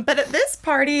 But at this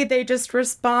party, they just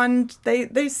respond.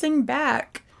 They sing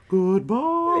back. Goodbye.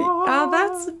 Oh,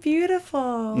 that's beautiful.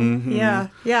 Mm-hmm.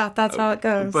 Yeah, that's how it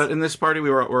goes. But in this party,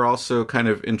 we're also kind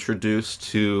of introduced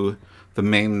to the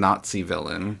main Nazi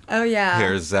villain. Oh, yeah.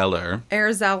 Herr Zeller.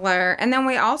 And then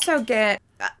we also get,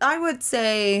 I would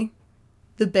say...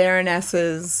 the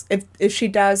Baroness's, if she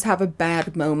does have a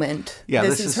bad moment,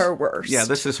 this is her worst. Yeah,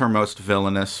 this is her most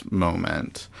villainous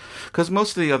moment. Because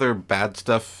most of the other bad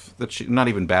stuff that she, not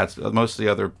even bad, most of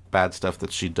the other bad stuff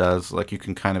that she does, like you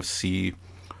can kind of see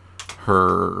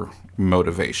her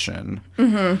motivation.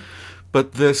 Mm-hmm.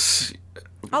 But this,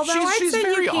 although she's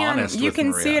very honest. You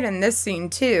can see it in this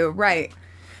scene too, right?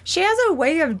 She has a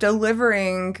way of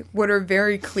delivering what are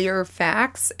very clear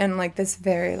facts and like this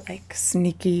very like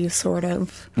sneaky sort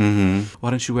of. Why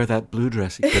don't you wear that blue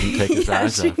dress? He couldn't take his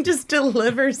eyes She off. just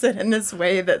delivers it in this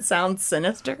way that sounds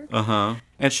sinister.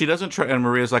 And she doesn't try. And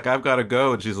Maria's like, I've got to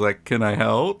go. And she's like, can I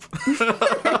help?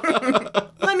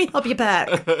 Let me help you pack.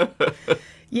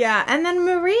 Yeah, and then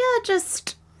Maria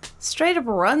just straight up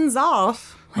runs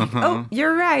off. Like, oh,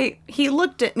 you're right. He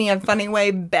looked at me a funny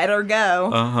way. Better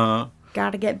go.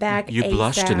 Gotta get back. You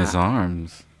blushed in his ASAP.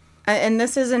 arms. And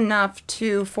this is enough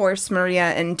to force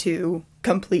Maria into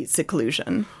complete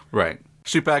seclusion. Right.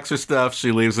 She packs her stuff.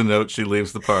 She leaves a note. She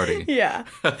leaves the party. Yeah.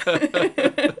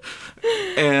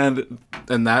 And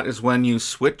that is when you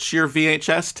switch your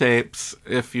VHS tapes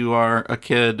if you are a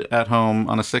kid at home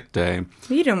on a sick day.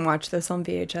 You didn't watch this on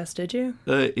VHS, did you?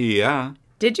 Yeah.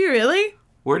 Did you really?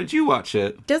 Where did you watch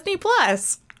it? Disney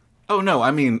Plus. Oh, no,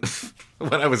 I mean,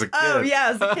 when I was a kid. Oh, yeah,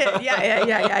 as a kid.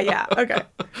 Yeah. Okay.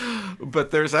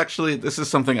 But there's actually, this is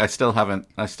something I still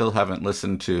haven't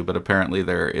listened to, but apparently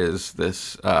there is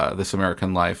this This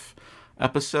American Life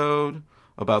episode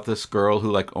about this girl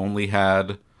who like only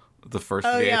had the first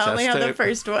VHS yeah, only tape. had the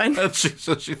first one. And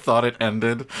so she thought it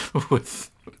ended with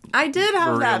I did have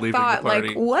Maria that leaving the thought, like,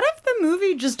 party. what if the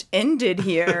movie just ended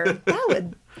here? That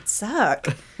would suck.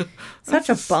 Such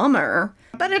a bummer.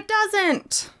 But it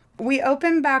doesn't. We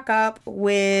open back up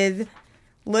with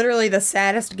literally the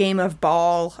saddest game of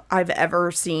ball I've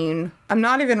ever seen. I'm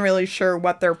not even really sure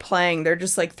what they're playing. They're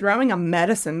just like throwing a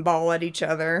medicine ball at each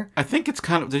other. I think it's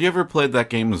kind of, did you ever play that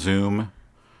game Zoom?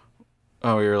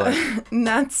 Oh, you're like, And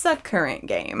that's a current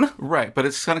game. right, but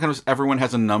it's kind of everyone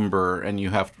has a number, and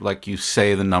you have like you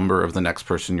say the number of the next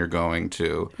person you're going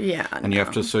to. Yeah. And you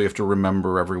have to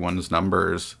remember everyone's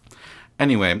numbers.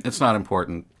 Anyway, it's not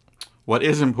important. What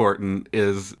is important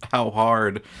is how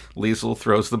hard Liesel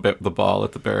throws the ball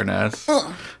at the Baroness,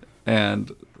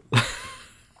 and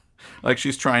like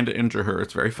she's trying to injure her.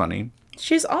 It's very funny.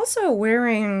 She's also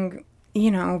wearing,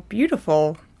 a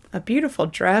beautiful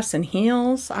dress and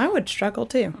heels. I would struggle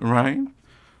too. Right?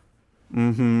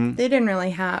 They didn't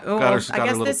really have. Oh, Got her I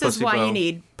guess little this is pussy why bow. you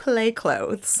need play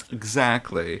clothes.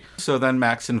 Exactly. So then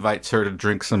Max invites her to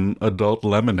drink some adult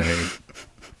lemonade,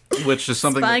 which is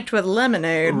something. Spiked with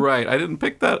lemonade. Right. I didn't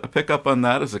pick up on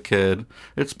that as a kid.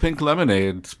 It's pink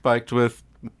lemonade spiked with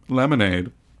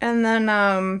lemonade. And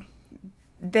then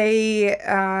they.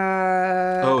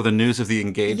 Oh, the news of the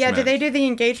engagement. Yeah, did they do the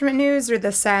engagement news or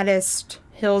the saddest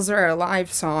Hills Are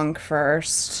Alive song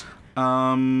first?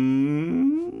 I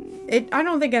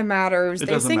don't think it matters. They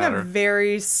doesn't sing matter. a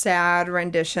very sad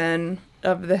rendition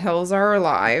of The Hills Are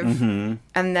Alive. Mm-hmm.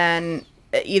 And then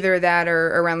either that or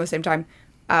around the same time,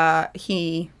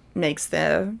 he makes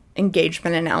the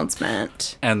engagement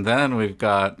announcement. And then we've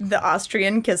got The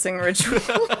Austrian kissing ritual.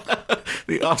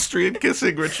 the Austrian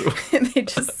kissing ritual. They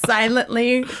just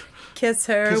silently kiss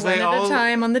her 'Cause one they at all- a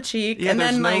time on the cheek. Yeah, and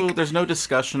then there's no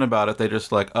discussion about it. They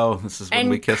just like, oh, this is when and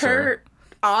we kiss her. Kurt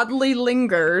oddly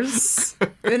lingers.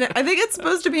 And I think it's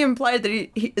supposed to be implied that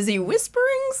he is he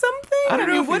whispering something? I don't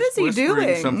know if what he's is he whispering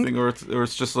doing? something, or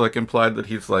it's just like implied that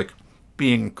he's like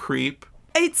being creep.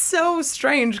 It's so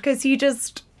strange because he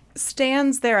just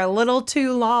stands there a little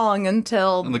too long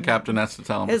until And the captain has to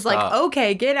tell him is to like, stop.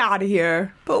 okay, get out of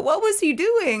here. But what was he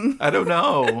doing? I don't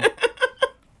know.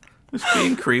 It's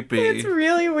being creepy. It's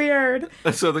really weird.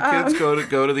 So the kids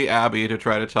go to the Abbey to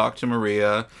try to talk to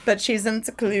Maria. But she's in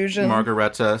seclusion.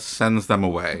 Margareta sends them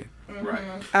away. Right.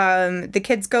 The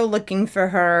kids go looking for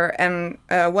her, and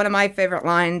one of my favorite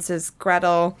lines is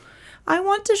Gretel, I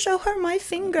want to show her my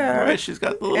finger. Right, she's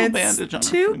got the little It's bandage on her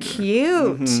too finger.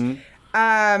 cute.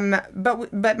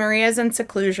 But Maria's in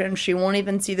seclusion. She won't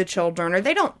even see the children, or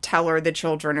they don't tell her the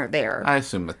children are there. I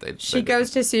assume that they. She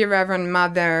goes to see Reverend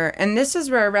Mother, and this is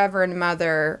where Reverend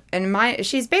Mother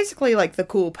she's basically like the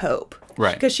cool pope,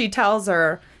 Right. Because she tells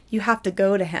her you have to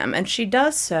go to him, and she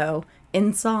does so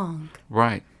in song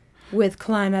Right. with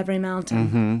 "Climb Every Mountain."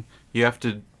 Mm-hmm. You have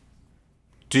to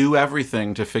do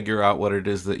everything to figure out what it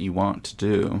is that you want to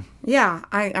do. Yeah,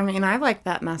 I mean I like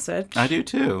that message. I do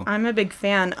too. I'm a big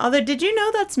fan. Although, did you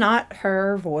know that's not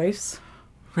her voice?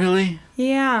 Really?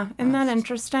 Yeah, isn't that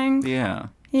interesting? Yeah.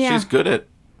 Yeah. She's good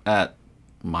at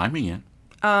miming it.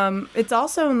 It's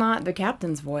also not the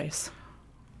captain's voice.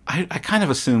 I kind of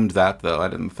assumed that, though. I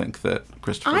didn't think that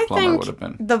Christopher I Plummer think would have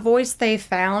been. the voice they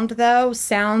found, though,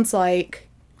 sounds like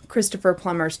Christopher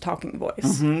Plummer's talking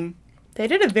voice. Mm-hmm. They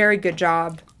did a very good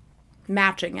job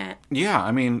matching it. Yeah,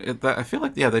 I mean, I feel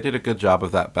like, they did a good job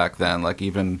of that back then. Like,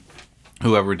 even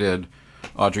whoever did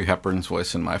Audrey Hepburn's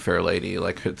voice in My Fair Lady,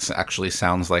 like, it actually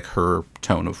sounds like her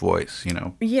tone of voice, you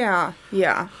know? Yeah,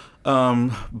 yeah.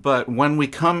 But when we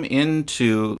come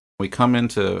into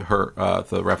her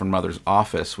the Reverend Mother's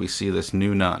office, we see this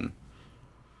new nun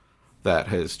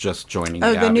that is just joining the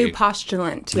Oh, the abbey. new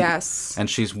postulant, yes. And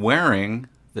she's wearing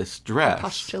this dress.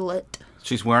 Postulate.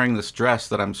 She's wearing this dress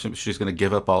that I'm assuming she's going to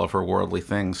give up all of her worldly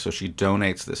things, so she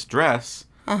donates this dress.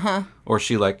 Uh-huh. Or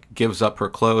she, like, gives up her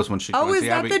clothes when she joins the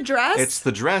abbey. Oh, is that the dress? It's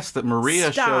the dress that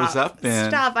Maria shows up in.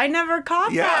 Stop. I never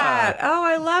caught that. Oh,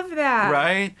 I love that.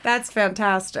 Right? That's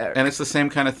fantastic. And it's the same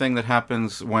kind of thing that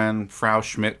happens when Frau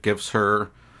Schmidt gives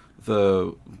her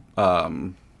the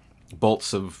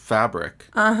bolts of fabric.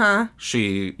 Uh-huh.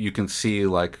 You can see,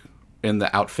 like, in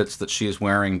the outfits that she's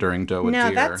wearing during Doe a No,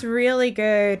 Deer. that's really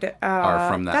good.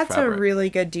 Are from that that's fabric. a really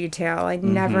good detail. I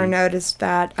never noticed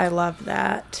that. I love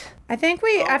that. I think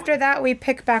after that, we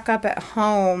pick back up at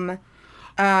home,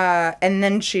 and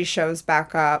then she shows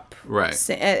back up. Right.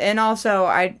 And also,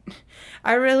 I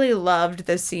really loved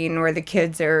the scene where the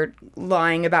kids are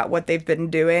lying about what they've been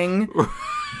doing.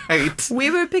 Right. We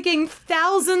were picking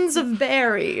thousands of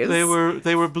berries. They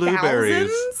were blueberries.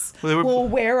 Thousands? They were. Well,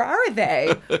 where are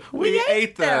they? We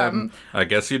ate them. I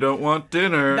guess you don't want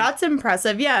dinner. That's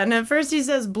impressive. Yeah, and at first he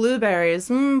says blueberries.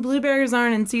 Blueberries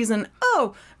aren't in season.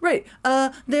 Oh, right.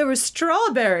 There were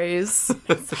strawberries.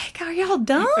 It's like, are y'all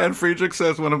dumb? And Friedrich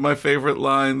says one of my favorite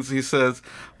lines. He says,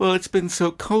 "Well, it's been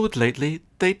so cold lately,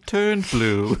 they turned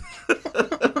blue."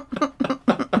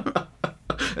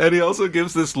 And he also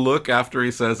gives this look after he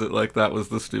says it like that was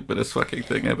the stupidest fucking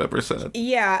thing I've ever said.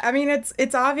 Yeah, I mean,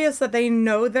 it's obvious that they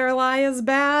know their lie is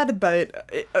bad, but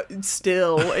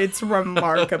still, it's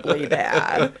remarkably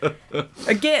bad.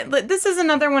 Again, this is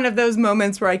another one of those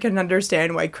moments where I can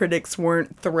understand why critics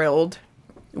weren't thrilled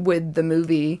with the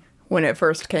movie when it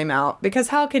first came out. Because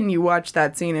how can you watch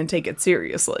that scene and take it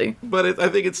seriously? But I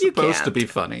think it's supposed to can't. be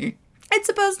funny. It's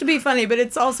supposed to be funny, but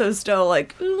it's also still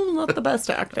like, not the best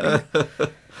acting.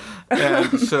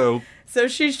 And so So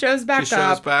she shows back she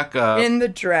up shows back up, in the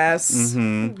dress.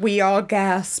 We all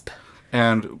gasp.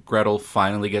 and Gretel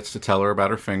finally gets to tell her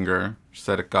about her finger. She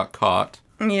said it got caught.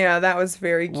 Yeah, that was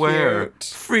very cute. Where?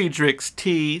 Friedrich's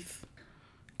teeth.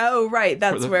 Oh, right.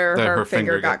 That's where her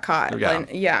finger got caught. Yeah.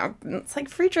 Yeah. It's like,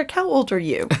 Friedrich, how old are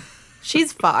you?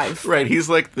 She's 5. Right, he's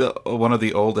like one of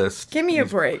the oldest. Give me a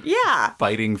break. Yeah.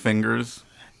 Biting fingers.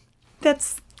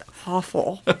 That's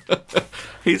awful.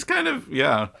 He's kind of,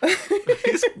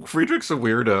 Friedrich's a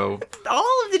weirdo.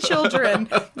 All of the children,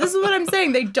 this is what I'm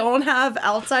saying, they don't have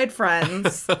outside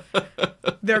friends.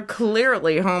 They're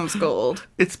clearly homeschooled.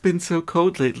 It's been so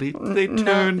cold lately, they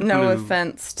turned No blue.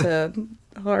 offense to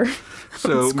our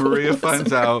So Maria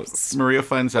homeschoolers.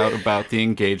 finds out about the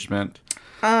engagement.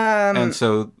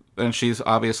 And she's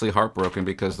obviously heartbroken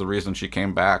because the reason she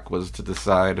came back was to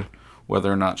decide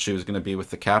whether or not she was going to be with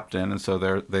the captain. And so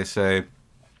they say,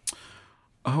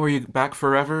 "Oh, are you back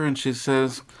forever?" And she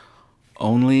says,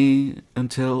 "Only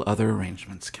until other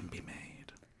arrangements can be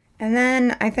made." And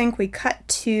then I think we cut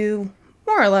to,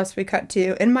 more or less we cut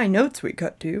to, in my notes we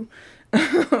cut to,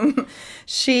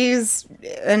 she's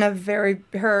in a very,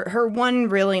 her one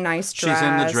really nice dress. She's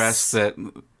in the dress that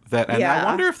and Yeah. I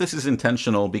wonder if this is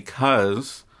intentional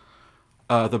because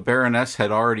the Baroness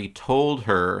had already told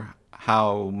her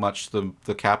how much the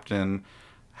captain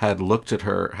had looked at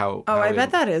her. I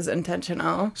bet that is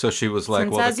intentional. So she was like,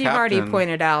 Since, well, as the you've already captain-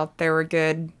 pointed out, there were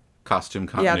good, costume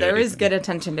continuity. there is good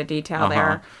attention to detail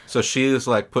there. So she is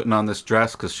like putting on this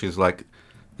dress because she's like,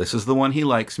 this is the one he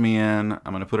likes me in.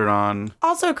 I'm going to put it on.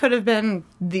 Also could have been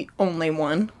the only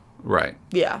one. Right.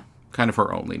 Yeah. Kind of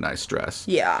her only nice dress.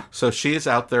 Yeah. So she is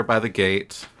out there by the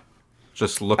gate,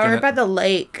 just looking Or at... by the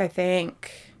lake, I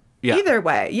think. Yeah. Either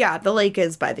way. Yeah, the lake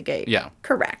is by the gate. Yeah.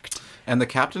 Correct. And the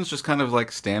captain's just kind of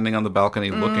like standing on the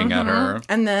balcony looking at her.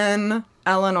 And then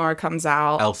Eleanor comes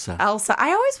out. Elsa.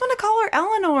 I always want to call her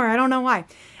Eleanor. I don't know why.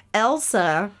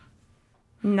 Elsa,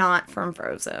 not from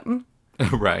Frozen.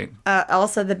 Right.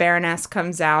 Elsa the Baroness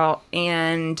comes out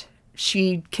and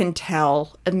she can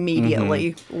tell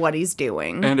immediately what he's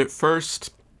doing. And at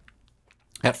first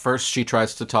she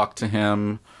tries to talk to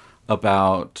him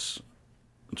about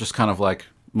just kind of like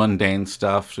mundane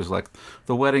stuff. She's like,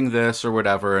 the wedding this or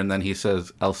whatever. And then he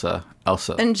says, Elsa,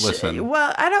 And listen.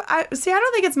 I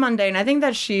don't think it's mundane. I think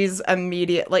that she's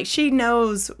she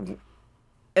knows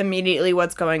immediately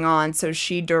what's going on, so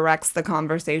she directs the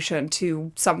conversation to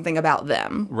something about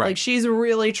them. Right. Like, she's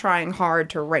really trying hard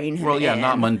to rein him in.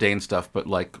 Not mundane stuff, but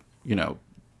like,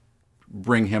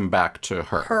 bring him back to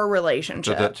her. Her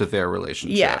relationship. To their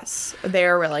relationship. Yes,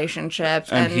 their relationship.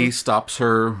 And he stops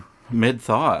her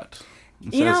mid-thought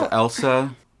and says,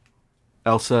 Elsa,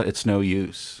 it's no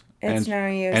use. It's no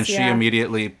use, And she yeah.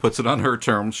 immediately puts it on her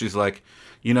terms. She's like,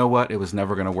 you know what? It was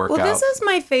never going to work out. Well, this is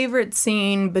my favorite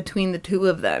scene between the two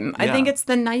of them. I think it's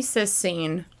the nicest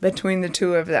scene between the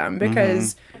two of them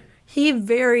because he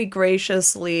very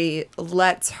graciously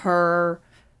lets her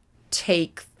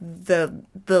take the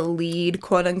lead,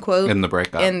 quote unquote, in the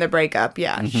breakup.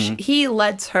 Yeah, he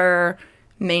lets her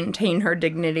maintain her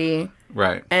dignity,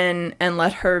 right, and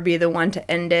let her be the one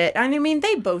to end it. And I mean,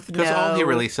 they both know. Because all he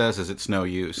really says is it's no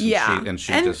use. And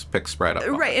she just picks right up.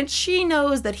 Right, and she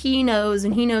knows that he knows,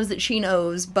 and he knows that she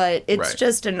knows, but it's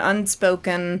just an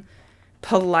unspoken,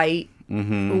 polite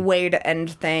way to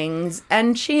end things,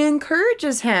 and she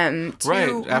encourages him to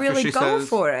really go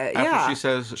for it. After she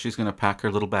says she's going to pack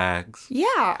her little bags.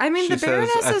 Yeah, I mean, the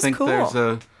Baroness is cool. I think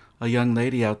there's a young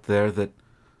lady out there that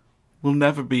will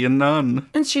never be a nun.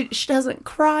 And she doesn't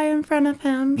cry in front of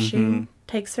him. She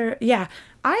takes her... Yeah,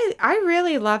 I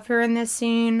really love her in this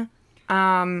scene.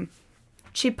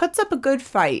 She puts up a good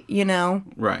fight, you know?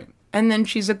 Right. And then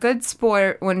she's a good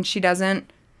sport when she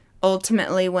doesn't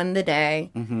ultimately win the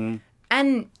day. Mm-hmm.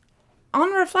 And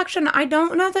on reflection, I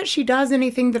don't know that she does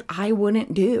anything that I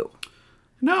wouldn't do.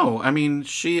 No, I mean,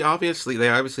 they obviously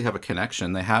have a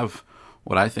connection. They have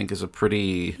what I think is a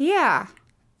pretty... Yeah.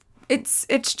 It's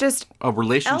just... A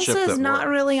relationship Elsa's not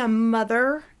really a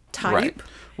mother type. Right.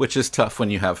 Which is tough when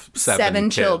you have seven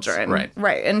kids. Children. Right.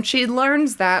 Right. And she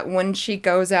learns that when she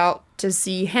goes out to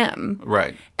see him.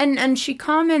 Right. And she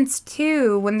comments,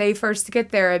 too, when they first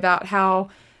get there about how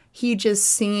he just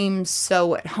seems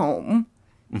so at home.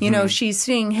 You know, she's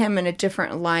seeing him in a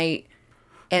different light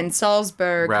in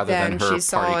Salzburg than she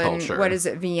saw in, culture. What is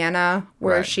it, Vienna,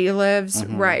 where she lives.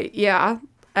 Right, yeah.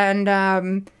 And,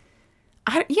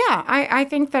 I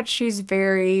think that she's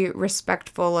very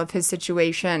respectful of his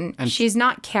situation. And she's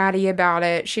not catty about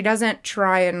it. She doesn't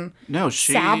try and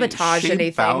sabotage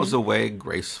anything. She bows away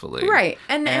gracefully. Right.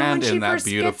 And when she first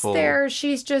gets there,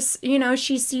 she's just, you know,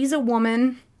 she sees a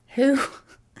woman who...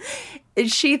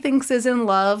 she thinks is in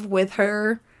love with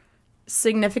her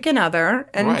significant other,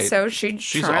 and so she's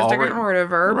tries to get rid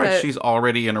of her. Right, but she's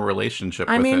already in a relationship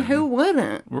with him. I mean, who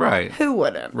wouldn't? Right. Who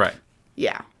wouldn't? Right.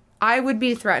 Yeah. I would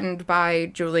be threatened by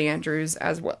Julie Andrews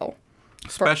as well.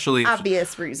 Especially... for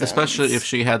obvious reasons. Especially if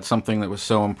she had something that was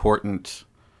so important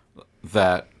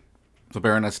that the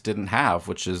Baroness didn't have,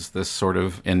 which is this sort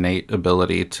of innate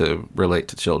ability to relate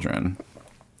to children.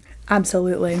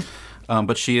 Absolutely.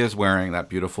 But she is wearing that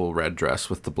beautiful red dress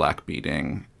with the black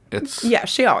beading. Yeah,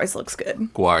 she always looks good.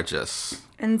 Gorgeous.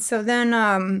 And so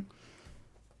then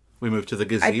we moved to the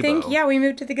gazebo. We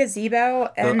moved to the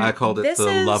gazebo. And I called it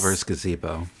the lover's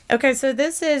gazebo. Okay, so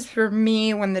this is for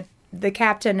me when the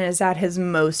captain is at his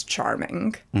most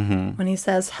charming. Mm-hmm. When he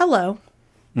says, hello.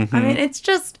 Mm-hmm. I mean, it's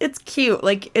cute.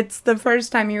 Like, it's the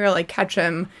first time you really catch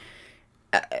him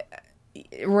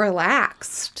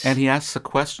relaxed. And he asks a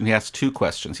question. He asks two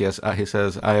questions. He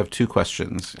says, I have two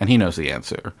questions. And he knows the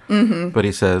answer. Mm-hmm. But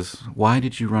he says, why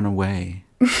did you run away?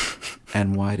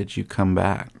 And why did you come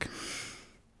back?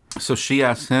 So she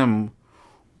asks him,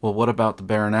 well, what about the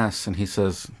Baroness? And he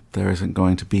says, there isn't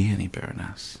going to be any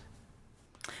Baroness.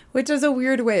 Which is a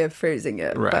weird way of phrasing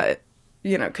it. Right. But,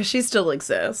 you know, because she still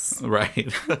exists.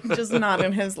 Right. Just not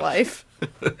in his life.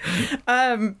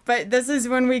 But this is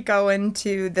when we go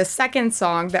into the second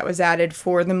song that was added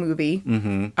for the movie.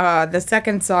 Mm-hmm. The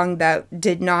second song that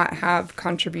did not have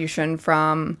contribution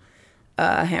from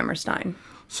Hammerstein.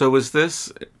 So was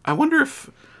this... I wonder if...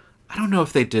 I don't know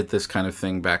if they did this kind of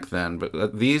thing back then,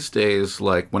 but these days,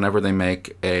 like, whenever they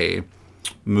make a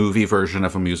movie version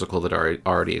of a musical that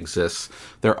already exists,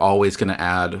 they're always going to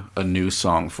add a new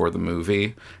song for the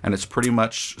movie, and it's pretty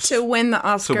much to win the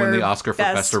Oscar for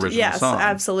best original song. Yes,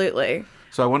 absolutely.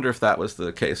 So I wonder if that was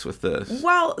the case with this.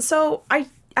 Well, so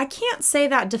I can't say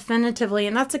that definitively,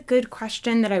 and that's a good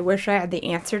question that I wish I had the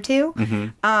answer to.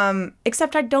 Mm-hmm.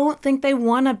 Except I don't think they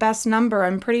won a Best Number.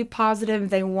 I'm pretty positive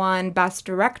they won Best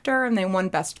Director and they won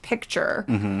Best Picture.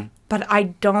 Mm-hmm. But I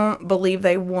don't believe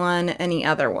they won any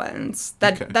other ones.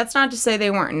 That's not to say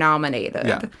they weren't nominated.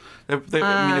 Yeah. I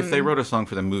mean, if they wrote a song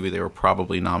for the movie, they were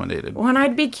probably nominated. Well, and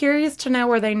I'd be curious to know,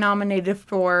 were they nominated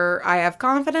for I Have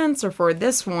Confidence or for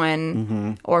this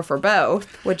one or for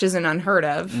both, which isn't unheard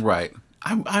of. Right.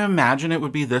 I imagine it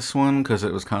would be this one because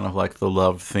it was kind of like the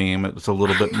love theme. It was a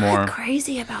little bit more... I'm not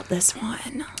crazy about this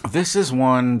one. This is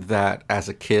one that, as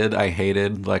a kid, I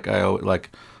hated. Like,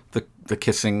 the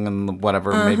kissing and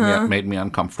whatever made me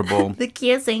uncomfortable. The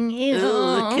kissing. Ew.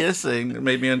 The kissing. It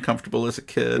made me uncomfortable as a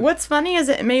kid. What's funny is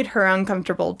it made her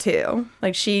uncomfortable, too.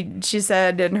 Like, she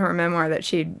said in her memoir that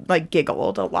she, like,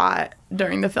 giggled a lot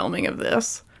during the filming of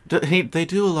this. They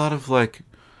do a lot of, like...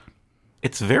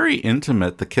 It's very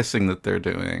intimate, the kissing that they're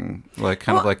doing. Like,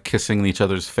 kind of like kissing each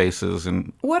other's faces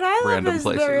in What I love random is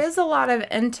places. there is a lot of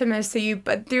intimacy,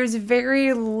 but there's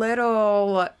very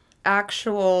little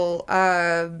actual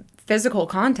physical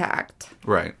contact.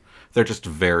 Right. They're just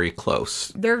very close.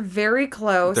 They're very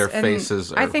close. Their and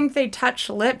faces are... I think they touch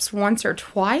lips once or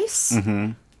twice.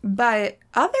 Mm-hmm. But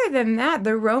other than that,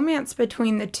 the romance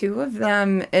between the two of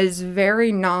them is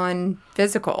very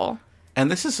non-physical. And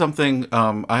this is something,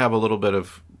 I have a little bit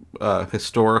of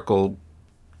historical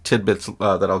tidbits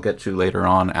that I'll get to later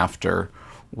on after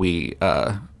we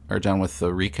are done with the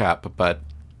recap. But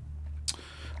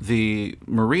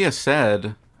Maria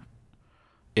said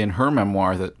in her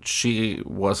memoir that she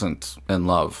wasn't in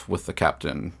love with the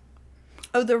captain.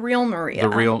 Oh, the real Maria.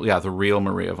 The real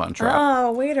Maria von Trapp.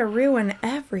 Oh, way to ruin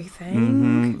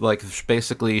everything. Like,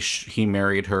 basically, he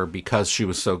married her because she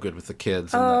was so good with the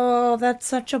kids. And that's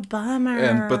such a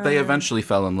bummer. but they eventually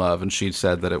fell in love, and she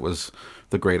said that it was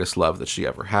the greatest love that she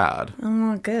ever had.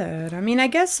 Oh, good. I mean, I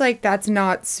guess, like, that's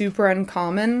not super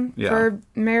uncommon for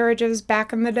marriages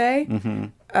back in the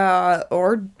day.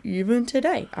 Or even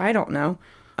today. I don't know.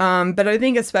 But I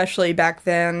think especially back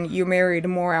then, you married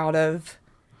more out of...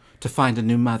 To find a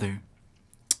new mother.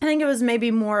 I think it was maybe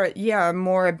more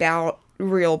about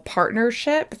real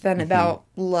partnership than about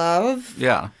love.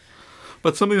 Yeah.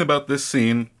 But something about this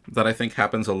scene that I think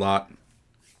happens a lot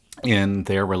in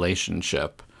their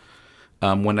relationship,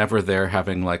 whenever they're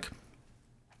having, like,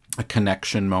 a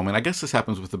connection moment. I guess this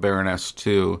happens with the Baroness,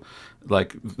 too.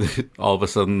 Like, all of a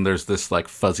sudden, there's this, like,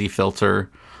 fuzzy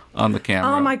filter on the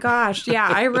camera. Oh, my gosh. Yeah,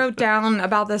 I wrote down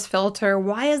about this filter.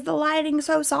 Why is the lighting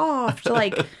so soft?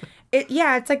 Like...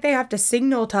 it's like they have to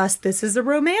signal to us this is a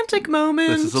romantic moment.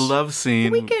 This is a love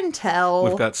scene. We can tell.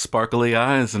 We've got sparkly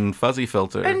eyes and fuzzy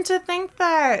filter. And to think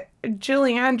that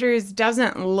Julie Andrews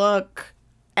doesn't look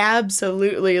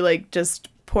absolutely like just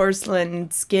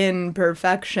porcelain skin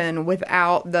perfection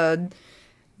without that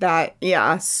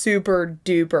super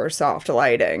duper soft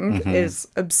lighting is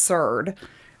absurd.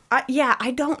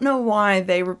 I don't know why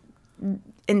they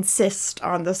insist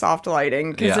on the soft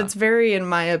lighting because it's very, in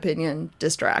my opinion,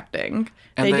 distracting.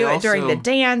 And they do it during the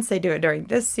dance. They do it during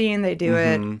this scene. They do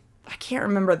it. I can't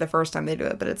remember the first time they do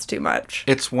it, but it's too much.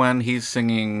 It's when he's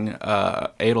singing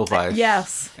Edelweiss.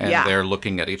 Yes. And they're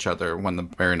looking at each other when the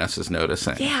Baroness is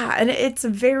noticing. Yeah, and it's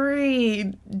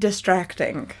very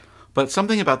distracting. But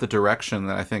something about the direction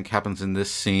that I think happens in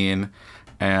this scene,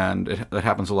 and it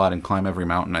happens a lot in Climb Every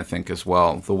Mountain, I think, as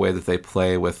well. The way that they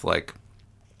play with, like,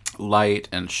 light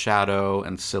and shadow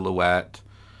and silhouette.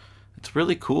 It's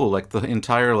really cool. Like, the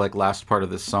entire, like, last part of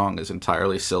this song is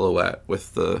entirely silhouette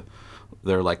with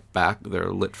they're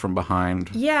lit from behind.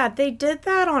 Yeah, they did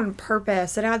that on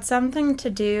purpose. It had something to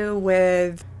do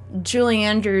with Julie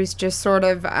Andrews just sort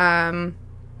of,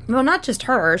 well, not just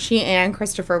her. She and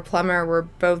Christopher Plummer were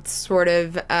both sort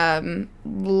of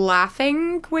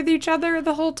laughing with each other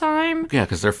the whole time. Yeah,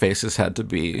 because their faces had to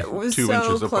be 2 inches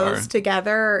apart. So close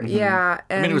together, yeah.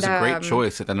 And, I mean, it was a great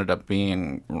choice. It ended up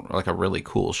being, like, a really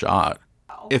cool shot.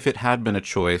 If it had been a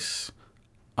choice,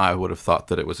 I would have thought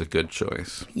that it was a good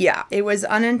choice. Yeah, it was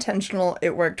unintentional.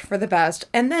 It worked for the best.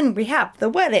 And then we have the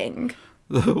wedding.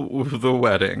 The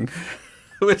wedding,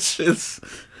 which is...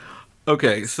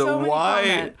 Okay, so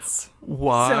why?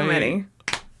 So many.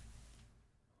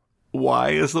 Why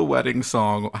is the wedding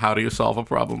song "How Do You Solve a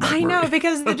Problem"? Like, I know,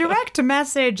 because the direct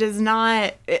message is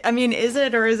not. I mean, is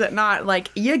it or is it not? Like,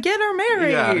 you get her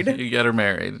married. Yeah, you get her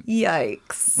married.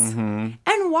 Yikes! And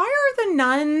why are the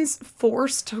nuns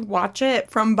forced to watch it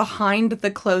from behind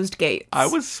the closed gates? I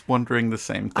was wondering the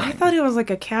same thing. I thought it was like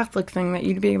a Catholic thing that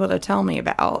you'd be able to tell me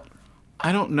about.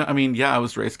 I don't know. I mean, yeah, I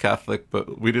was raised Catholic,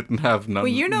 but we didn't have nuns.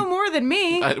 Well, you know more than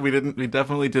me. We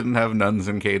definitely didn't have nuns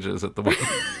in cages at the wedding.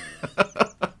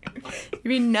 You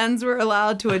mean nuns were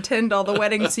allowed to attend all the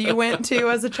weddings you went to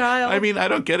as a child? I mean, I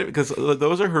don't get it because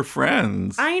those are her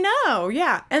friends. I know,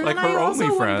 yeah. And like then I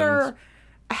also wonder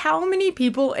how many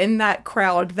people in that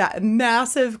crowd, that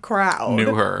massive crowd,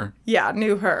 knew her. Yeah,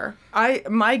 knew her.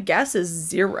 My guess is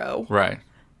 0. Right.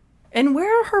 And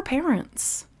where are her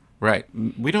parents? Right.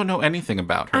 We don't know anything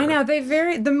about her. I know.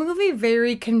 The movie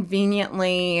very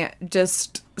conveniently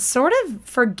just sort of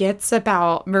forgets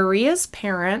about Maria's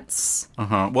parents.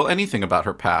 Well, anything about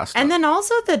her past. And then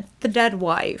also the dead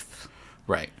wife.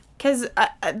 Right. Because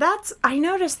I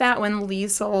noticed that when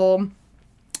Liesl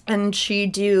and she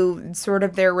do sort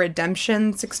of their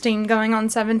redemption 16 going on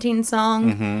 17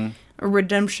 song.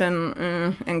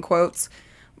 Redemption, in quotes.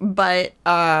 But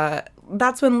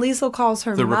that's when Liesl calls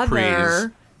her mother. Reprise.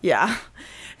 Yeah.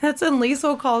 That's when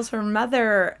Liesl calls her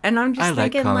mother. And I'm just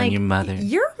thinking, like calling you mother.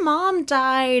 Your mom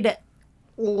died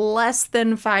less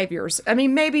than 5 years. I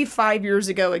mean, maybe 5 years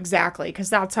ago exactly, because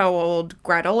that's how old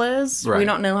Gretel is. Right. We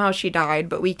don't know how she died,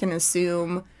 but we can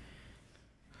assume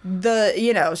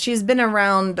she's been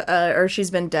around, or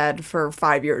she's been dead for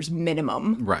 5 years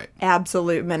minimum. Right.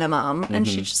 Absolute minimum. And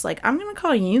she's just like, I'm going to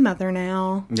call you mother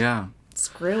now. Yeah.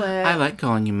 Screw it. I like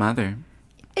calling you mother.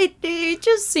 It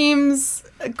just seems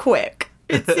quick.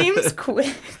 It seems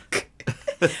quick.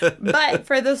 But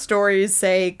for the story's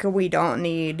sake, we don't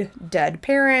need dead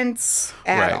parents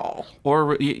at all.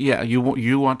 Or yeah,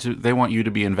 they want you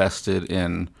to be invested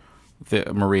in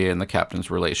the Maria and the captain's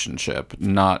relationship,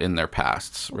 not in their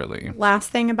pasts, really.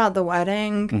 Last thing about the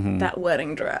wedding, that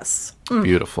wedding dress.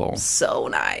 Beautiful. So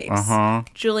nice. Uh-huh.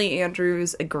 Julie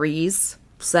Andrews agrees,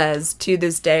 says to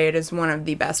this day it is one of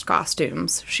the best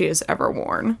costumes she has ever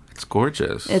worn. It's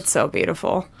gorgeous. It's so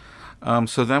beautiful.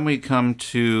 So then we come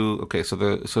to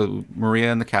so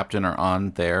Maria and the captain are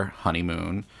on their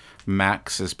honeymoon.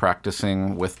 Max is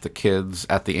practicing with the kids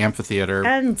at the amphitheater.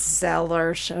 And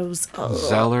Zeller shows up.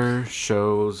 Zeller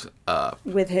shows up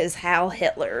with his Heil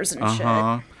Hitlers and shit.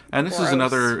 And this is Gross.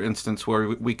 another instance where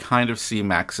we kind of see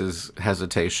Max's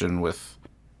hesitation with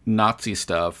Nazi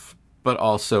stuff, but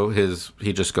also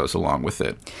he just goes along with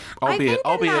it, albeit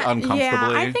uncomfortably. Yeah,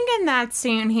 I think in that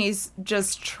scene he's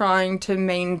just trying to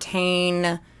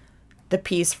maintain the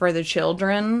peace for the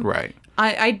children. Right.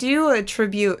 I do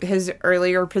attribute his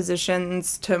earlier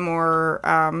positions to more,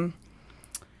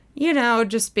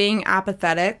 just being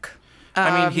apathetic.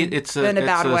 I mean, it's in a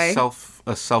bad way.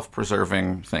 a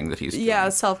self-preserving thing that he's doing. Yeah,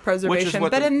 self-preservation.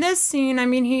 But in this scene, I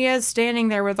mean, he is standing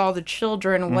there with all the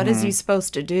children. What is he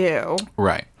supposed to do?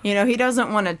 Right. He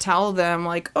doesn't want to tell them,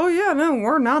 like, oh, yeah, no,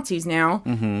 we're Nazis now.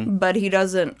 But he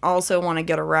doesn't also want to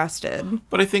get arrested.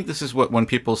 But I think this is when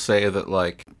people say that,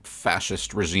 like,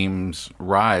 fascist regimes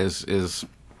rise is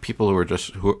people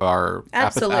who are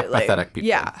apathetic people.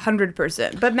 Yeah,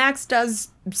 100%. But Max does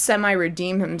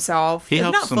semi-redeem himself. He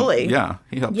helps not fully. Yeah,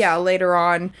 he helps. Yeah, later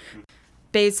on.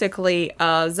 Basically,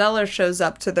 Zeller shows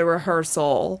up to the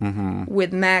rehearsal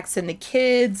with Max and the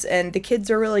kids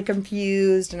are really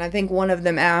confused, and I think one of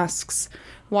them asks,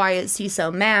 why is he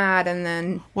so mad? And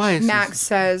then Max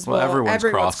says, well,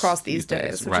 everyone's crossed these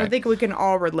days, which I think we can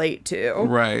all relate to.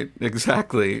 Right,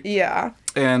 exactly. Yeah.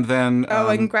 And then...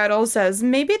 and Gretel says,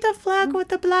 maybe the flag with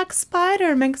the black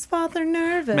spider makes father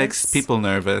nervous. Makes people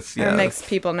nervous, yeah. Makes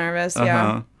people nervous,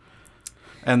 yeah.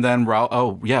 And then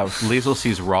Liesl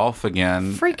sees Rolf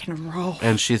again. Freaking Rolf.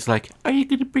 And she's like, are you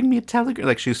going to bring me a telegram?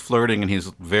 Like, she's flirting, and he's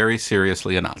very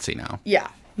seriously a Nazi now. Yeah,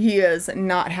 he is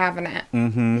not having it.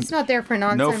 He's not there for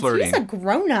nonsense. No flirting. He's a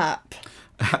grown-up.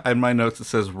 In my notes, it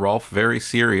says, Rolf very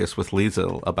serious with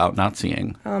Liesl about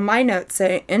Naziing. My notes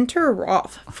say, enter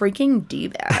Rolf, freaking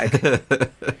D-bag.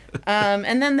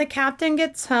 And then the captain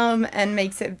gets home and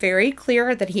makes it very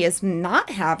clear that he is not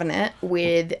having it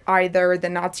with either the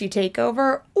Nazi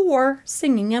takeover or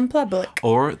singing in public.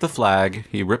 Or the flag.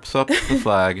 He rips up the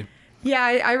flag. Yeah,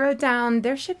 I wrote down,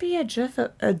 there should be a GIF?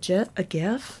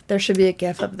 There should be a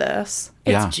GIF of this.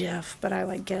 It's GIF, but I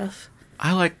like GIF.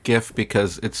 I like GIF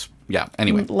because it's... Yeah,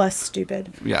 anyway. Less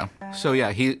stupid. Yeah. So,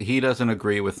 yeah, he doesn't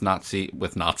agree with Nazi.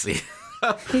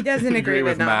 He doesn't agree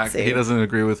with Max. Nazi. He doesn't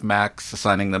agree with Max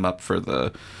signing them up for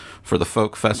the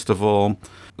folk festival.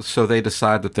 So they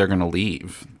decide that they're going to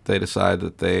leave. They decide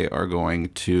that they are going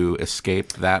to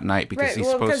escape that night because he's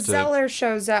supposed to... Zeller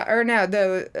shows up,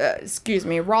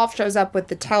 Rolf shows up with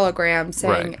the telegram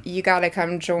saying, you got to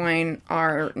come join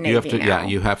our Navy now. Yeah,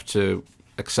 you have to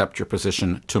accept your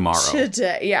position tomorrow.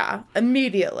 Today, yeah,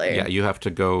 immediately. Yeah, you have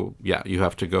to go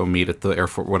meet at the Air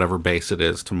Force, whatever base it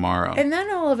is, tomorrow. And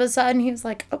then all of a sudden he's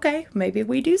like, okay, maybe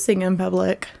we do sing in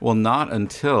public. Well, not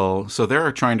until... So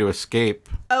they're trying to escape.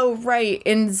 Oh, right,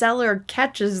 and Zeller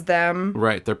catches them.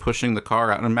 Right, they're pushing the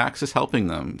car out, and Max is helping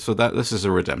them. So this is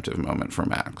a redemptive moment for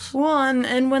Max. Well,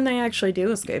 and when they actually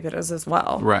do escape, it is as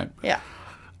well. Right. Yeah.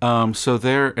 So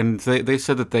they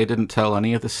said that they didn't tell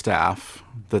any of the staff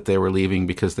that they were leaving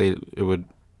because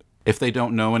if they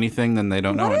don't know anything, then they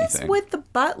don't know anything. What is with the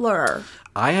butler?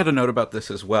 I had a note about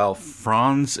this as well.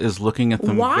 Franz is looking at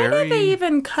them Why did they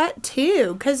even cut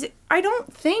to? Because I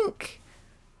don't think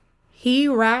he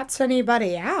rats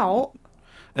anybody out.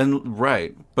 And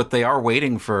right, but they are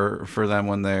waiting for them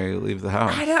when they leave the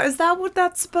house. Is that what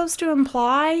that's supposed to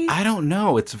imply? I don't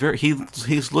know. It's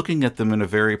he's looking at them in a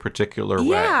very particular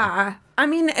way. Yeah. I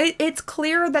mean, it's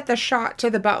clear that the shot to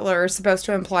the butler is supposed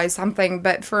to imply something,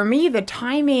 but for me, the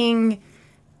timing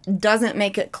doesn't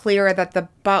make it clear that the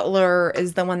butler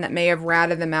is the one that may have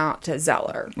ratted them out to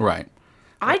Zeller. Right.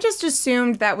 I just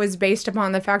assumed that was based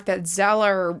upon the fact that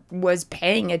Zeller was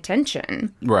paying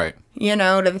attention. Right. you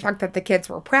know, to the fact that the kids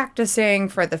were practicing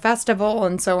for the festival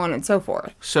and so on and so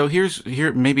forth. So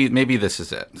maybe this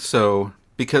is it. So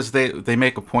because they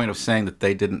make a point of saying that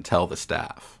they didn't tell the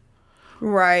staff.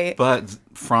 Right. But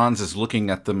Franz is looking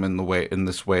at them in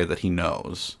this way that he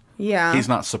knows. Yeah. He's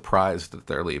not surprised that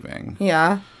they're leaving.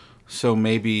 Yeah. So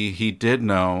maybe he did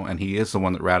know, and he is the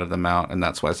one that ratted them out, and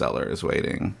that's why Zeller is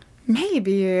waiting.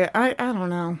 Maybe. I don't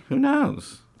know. Who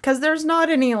knows? Because there's not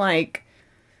any, like,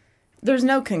 there's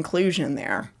no conclusion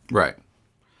there. Right.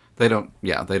 They don't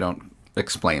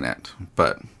explain it,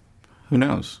 but who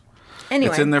knows?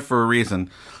 Anyway. It's in there for a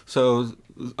reason. So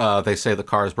they say the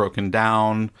car is broken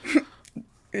down.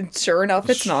 Sure enough,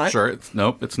 it's not. Sure,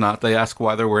 nope, it's not. They ask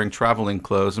why they're wearing traveling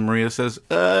clothes, and Maria says,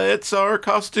 it's our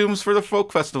costumes for the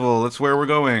folk festival. It's where we're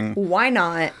going. Why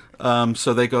not?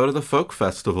 So they go to the folk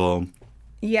festival.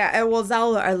 Yeah, well,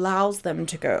 Zeller allows them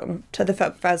to go to the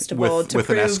folk festival With to an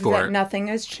prove escort. that nothing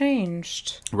has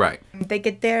changed. Right. They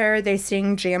get there, they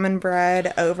sing Jammin'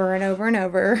 Bread over and over and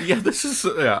over. Yeah, this is,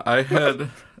 I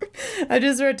had... I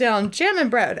just wrote down Jammin'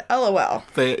 Bread, LOL.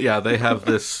 They have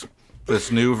this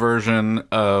new version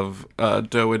of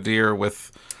Doe a Deer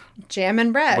with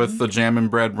Jammin' Bread. with the Jammin'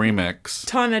 Bread remix.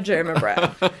 Ton of Jammin'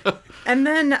 Bread. And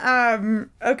then,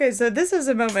 okay, so this is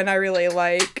a moment I really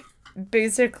like.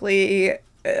 Basically,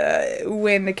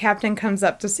 when the captain comes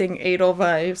up to sing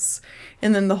Edelweiss,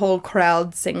 and then the whole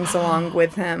crowd sings along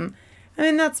with him. I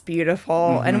mean, that's beautiful.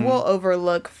 Mm-hmm. And we'll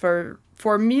overlook for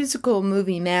musical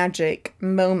movie magic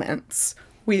moments,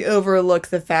 we overlook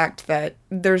the fact that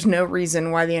there's no reason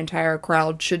why the entire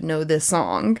crowd should know this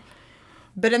song.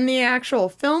 But in the actual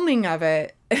filming of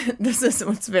it, this is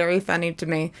what's very funny to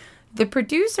me. The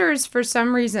producers, for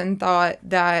some reason, thought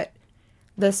that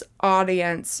this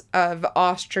audience of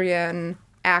Austrian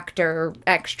actor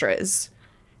extras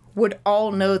would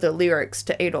all know the lyrics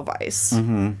to Edelweiss.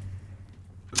 Mm-hmm.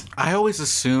 I always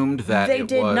assumed that they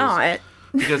did not.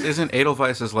 Because isn't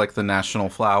Edelweiss is like the national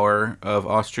flower of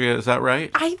Austria? Is that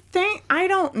right? I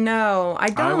don't know.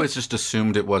 I always just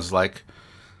assumed it was like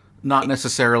not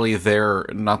necessarily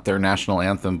not their national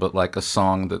anthem, but like a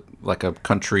song that like a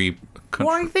country. Well,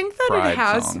 I think that it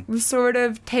has song. Sort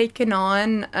of taken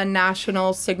on a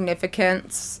national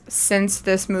significance since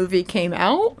this movie came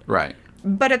out. Right.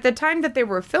 But at the time that they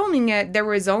were filming it, there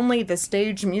was only the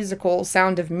stage musical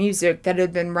Sound of Music that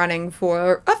had been running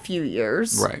for a few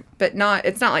years. Right. But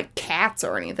it's not like Cats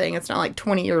or anything. It's not like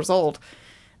 20 years old.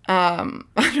 I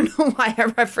don't know why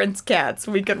I reference Cats.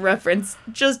 We could reference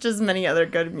just as many other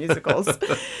good musicals.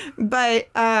 But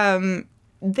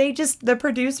the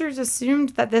producers assumed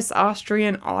that this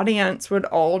Austrian audience would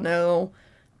all know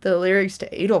the lyrics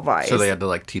to Edelweiss. So they had to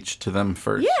like teach to them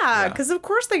first. Yeah, because of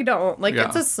course they don't. Like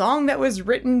it's a song that was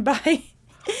written by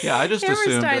I just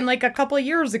assumed Hammerstein like a couple of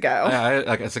years ago.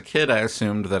 Like as a kid, I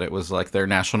assumed that it was like their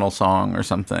national song or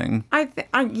something.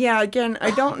 Again,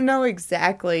 I don't know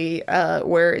exactly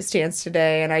where it stands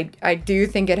today, and I do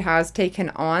think it has taken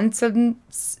on some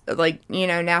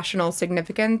national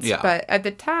significance. Yeah. But at the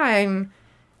time,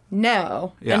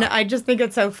 no. Yeah. And I just think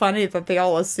it's so funny that they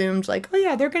all assumed, like, oh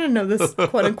yeah, they're going to know this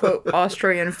quote-unquote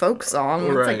Austrian folk song.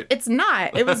 It's Right. like, it's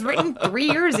not. It was written 3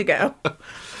 years ago.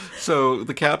 So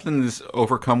the captain is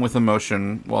overcome with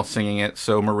emotion while singing it.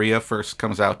 So Maria first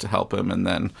comes out to help him, and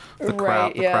then the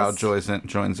crowd joins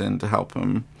in to help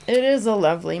him. It is a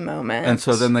lovely moment. And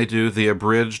so then they do the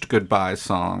abridged goodbye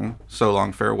song, So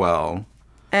Long Farewell.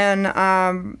 And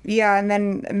and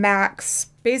then Max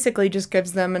basically just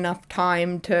gives them enough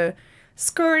time to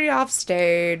scurry off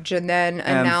stage and then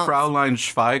announce. And Fraulein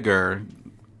Schweiger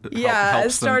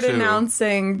helps start them too.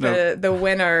 announcing the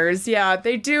winners. Yeah,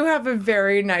 they do have a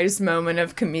very nice moment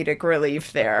of comedic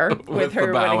relief there with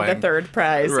her winning the third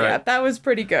prize. Right. Yeah, that was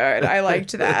pretty good. I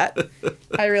liked that.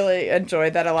 I really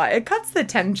enjoyed that a lot. It cuts the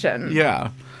tension.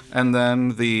 Yeah. And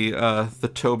then the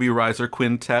Toby Reiser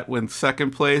Quintet wins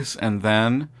second place, and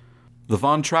then the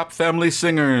Von Trapp Family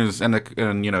Singers, and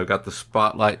got the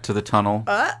spotlight to the tunnel.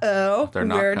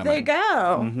 Where'd they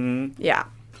go? Mm-hmm. Yeah.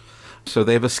 So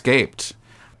they've escaped,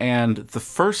 and the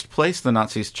first place the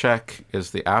Nazis check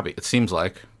is the Abbey. It seems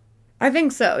like. I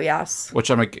think so. Yes. Which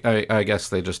I guess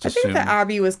they just assumed. I think the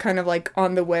Abbey was kind of like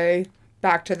on the way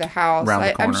back to the house. Around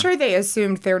the corner. I'm sure they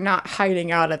assumed they're not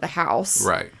hiding out of the house.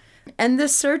 Right. And the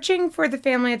searching for the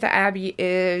family at the Abbey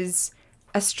is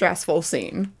a stressful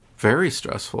scene. Very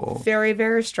stressful. Very,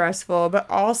 very stressful. But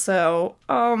also,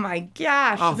 oh my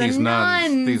gosh, these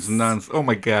nuns. These nuns. Oh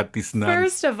my God, these nuns.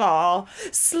 First of all,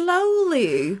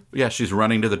 slowly. Yeah, she's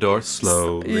running to the door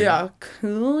slowly. Yeah,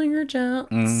 cool your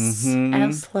jumps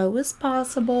as slow as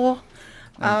possible.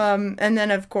 And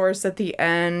then, of course, at the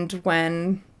end,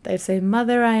 when They say,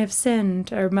 "Mother, I have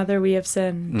sinned," or "Mother, we have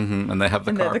sinned." And they have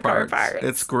the, they're car, the parts. car pirates.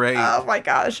 It's great. Oh my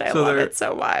gosh, I love it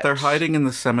so much. They're hiding in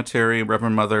the cemetery.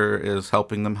 Reverend Mother is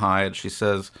helping them hide. She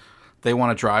says they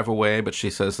want to drive away, but she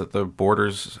says that the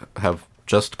borders have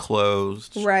just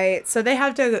closed. Right. So they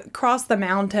have to cross the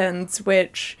mountains,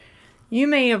 which you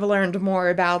may have learned more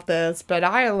about this, but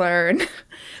I learned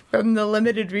from the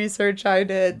limited research I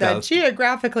did that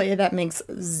geographically that makes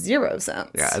zero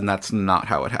sense. Yeah, and that's not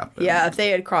how it happened. Yeah, if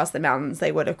they had crossed the mountains,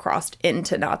 they would have crossed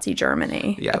into Nazi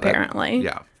Germany, apparently.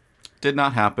 Did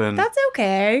not happen. That's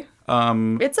okay.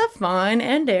 It's a fun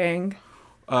ending.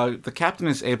 The captain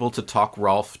is able to talk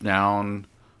Rolf down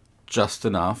just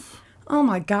enough. Oh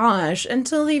my gosh!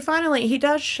 Until he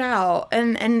does shout,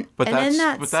 and in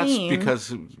that scene,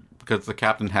 that's because the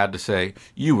captain had to say,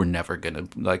 "You were never gonna,"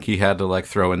 like he had to like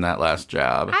throw in that last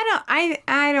jab.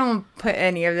 I don't put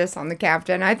any of this on the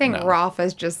captain. I think Rolf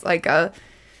is just like a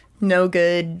no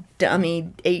good dummy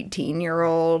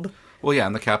 18-year-old. Well, yeah,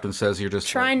 and the captain says you're just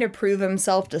trying to prove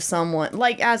himself to someone,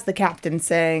 like as the captain's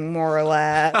saying, more or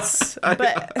less.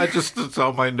 I just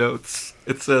saw my notes.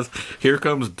 It says, "Here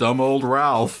comes dumb old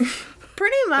Ralph."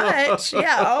 Pretty much,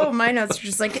 yeah. Oh, my notes are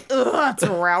just like, ugh, it's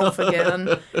Ralph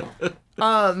again.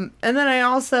 And then I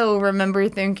also remember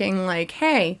thinking, like,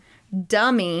 hey,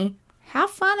 dummy, have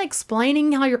fun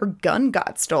explaining how your gun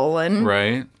got stolen.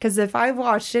 Right. Because if I've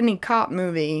watched any cop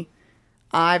movie,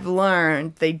 I've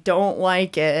learned they don't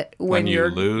like it when you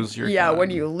lose your gun. Yeah, when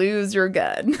you lose your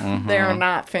gun. They're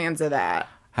not fans of that.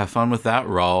 Have fun with that,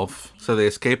 Rolf. So they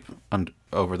escape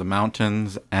over the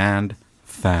mountains and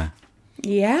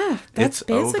yeah, that's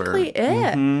basically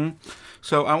it.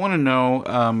 So I want to know,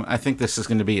 I think this is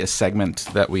going to be a segment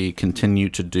that we continue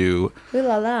to do. Ooh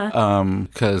la la.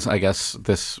 Because I guess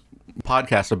this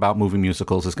podcast about movie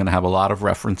musicals is going to have a lot of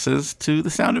references to The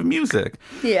Sound of Music.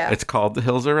 Yeah. It's called The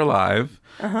Hills Are Alive.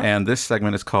 And this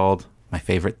segment is called My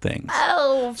Favorite Things.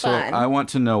 Oh, fun. So I want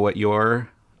to know what your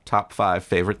top 5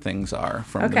 favorite things are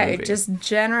from the movie. Okay, just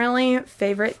generally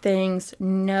favorite things,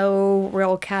 no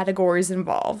real categories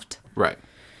involved. Right.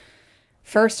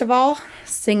 First of all,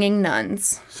 singing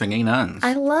nuns. Singing nuns.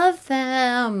 I love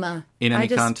them. In any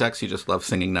context, you just love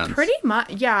singing nuns. Pretty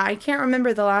much, yeah. I can't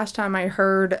remember the last time I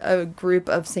heard a group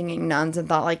of singing nuns and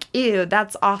thought like, ew,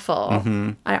 that's awful.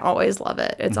 I always love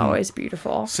it. It's always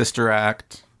beautiful. Sister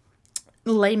Act.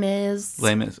 Les Mis.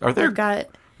 Les Mis. Are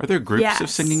there groups of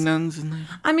singing nuns in there?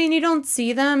 I mean, you don't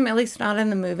see them, at least not in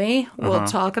the movie. We'll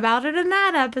talk about it in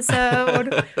that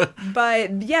episode.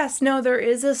 But yes, no, there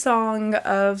is a song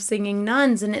of singing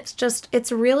nuns, and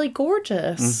it's really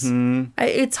gorgeous.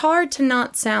 It's hard to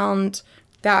not sound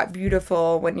that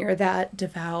beautiful when you're that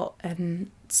devout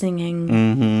and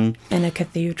singing in a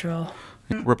cathedral.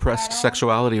 Repressed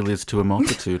sexuality leads to a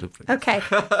multitude of things. Okay,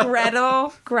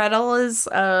 Gretel. Gretel is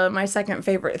my second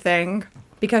favorite thing.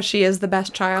 Because she is the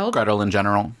best child. Gretel in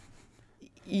general.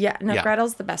 Yeah,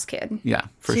 Gretel's the best kid. Yeah,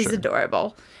 for She's sure. She's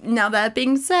adorable. Now, that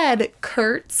being said,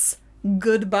 Kurt's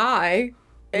goodbye.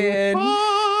 And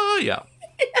yeah.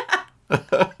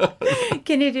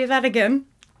 Can you do that again?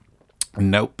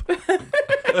 Nope.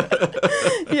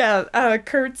 Yeah,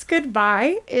 Kurt's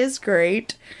goodbye is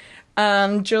great.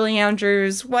 Julie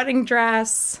Andrews' wedding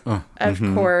dress, of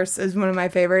course, is one of my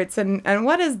favorites. And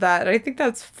what is that? I think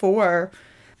that's 4.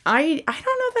 I don't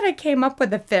know that I came up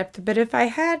with a 5th, but if I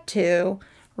had to,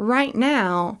 right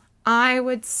now, I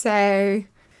would say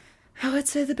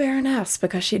the Baroness,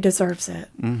 because she deserves it.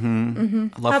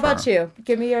 How about you?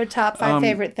 Give me your top 5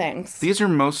 favorite things. These are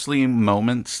mostly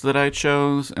moments that I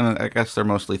chose, and I guess they're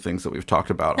mostly things that we've talked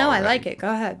about already. I like it.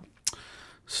 Go ahead.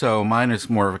 So mine is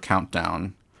more of a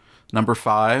countdown. Number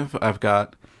 5, I've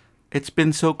got, "It's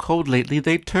been so cold lately,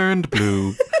 they turned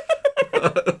blue."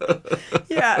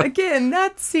 Yeah, again,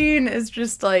 that scene is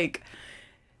just like,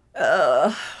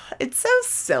 it's so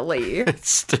silly. It's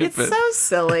stupid. It's so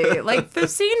silly. Like, the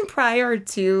scene prior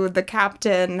to the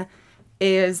captain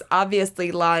is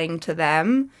obviously lying to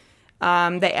them.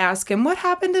 They ask him, what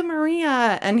happened to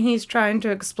Maria? And he's trying to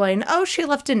explain, oh, she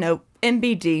left a note,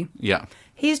 MBD. Yeah.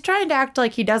 He's trying to act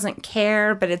like he doesn't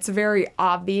care, but it's very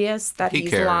obvious that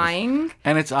he's cares. Lying.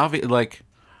 And it's obvious, like...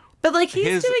 But, like,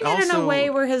 he's doing it in a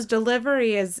way where his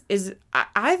delivery is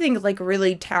I think, like,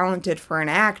 really talented for an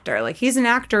actor. Like, he's an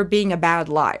actor being a bad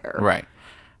liar. Right.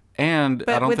 And but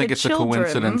I don't think it's a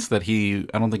coincidence that he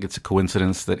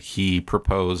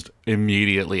proposed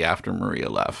immediately after Maria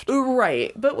left.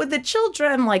 Right. But with the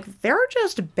children, like, they're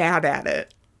just bad at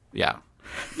it. Yeah.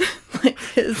 Like,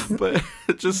 but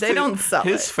they don't sell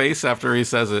his face after he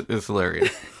says it is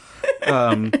hilarious.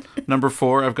 Number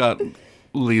 4, I've got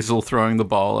Liesel throwing the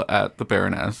ball at the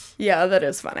Baroness. Yeah, that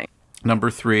is funny.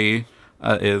 Number 3,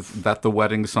 is that the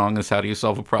wedding song is "How Do You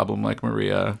Solve a Problem Like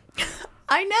Maria."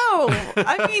 I know.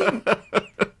 I mean,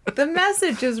 the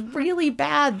message is really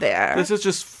bad there. This is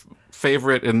just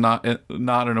favorite and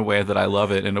not in a way that I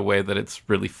love it, in a way that it's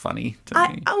really funny to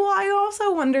me. I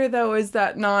also wonder, though, is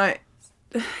that not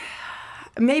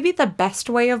maybe the best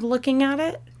way of looking at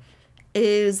it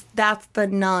is that's the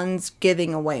nuns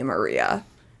giving away Maria.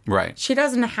 Right. She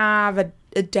doesn't have a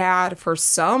dad for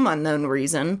some unknown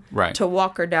reason to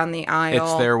walk her down the aisle.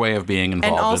 It's their way of being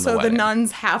involved. And also in the the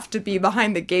nuns have to be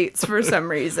behind the gates for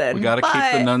some reason. We got to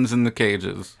keep the nuns in the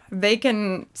cages. They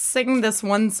can sing this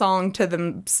one song to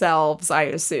themselves, I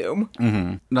assume.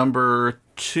 Mm-hmm. Number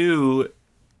 2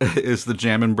 is the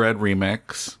Jammin' Bread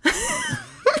remix.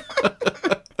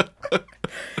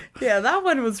 Yeah, that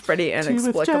one was pretty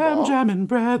inexplicable. Jammin'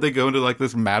 bread. They go into like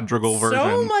this madrigal version.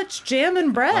 So much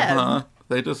jammin' bread. Uh-huh.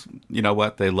 They just, you know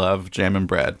what? They love jammin'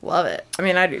 bread. Love it. I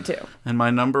mean, I do too. And my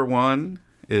number 1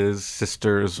 is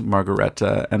sisters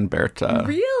Margareta and Berta.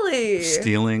 Really?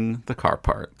 Stealing the car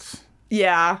parts.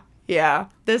 Yeah.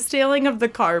 The stealing of the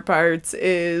car parts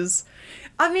is...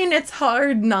 I mean, it's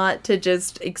hard not to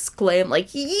just exclaim, like,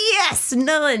 yes,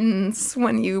 nuns,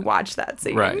 when you watch that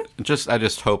scene. Right. I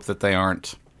just hope that they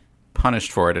aren't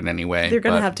punished for it in any way. They're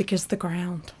going to have to kiss the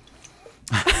ground.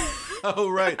 Oh,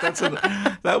 right.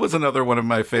 That was another one of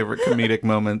my favorite comedic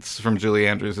moments from Julie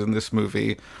Andrews in this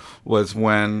movie, was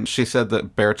when she said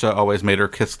that Berta always made her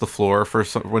kiss the floor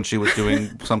when she was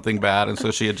doing something bad, and so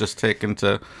she had just taken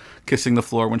to kissing the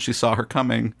floor when she saw her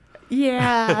coming.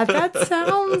 Yeah, that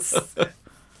sounds...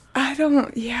 I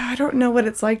don't know what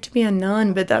it's like to be a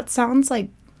nun, but that sounds like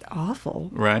awful.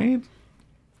 Right?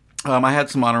 I had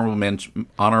some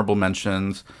honorable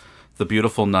mentions. The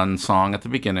Beautiful Nun song at the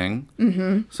beginning.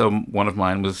 Mm-hmm. So one of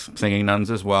mine was Singing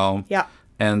Nuns as well. Yeah.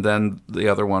 And then the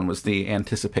other one was the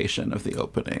anticipation of the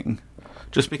opening.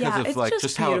 Just because of like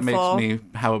just how it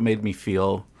made me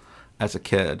feel as a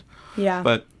kid. Yeah.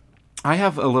 But I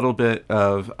have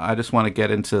I just want to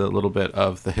get into a little bit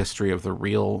of the history of the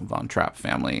real Von Trapp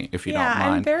family, if you don't mind.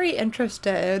 Yeah, I'm very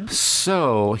interested.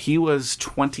 So, he was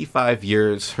 25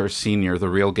 years her senior, the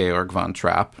real Georg Von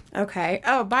Trapp. Okay.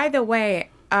 Oh, by the way,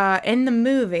 in the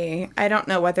movie, I don't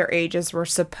know what their ages were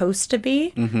supposed to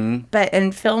be, but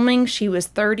in filming, she was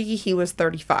 30, he was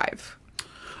 35.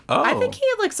 Oh. I think he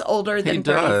looks older than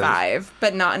 35,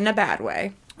 but not in a bad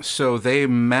way. So they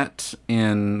met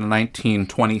in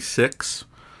 1926,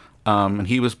 and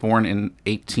he was born in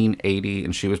 1880,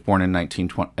 and she was born in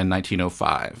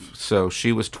 1905. So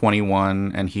she was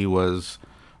 21, and he was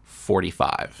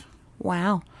 45.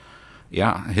 Wow.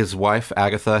 Yeah. His wife,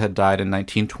 Agatha, had died in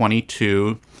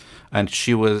 1922, and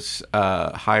she was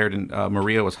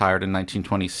Maria was hired in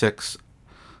 1926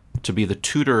 to be the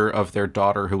tutor of their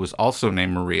daughter, who was also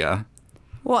named Maria.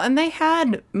 Well, and they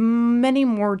had many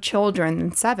more children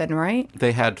than 7, right?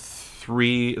 They had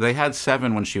 3. They had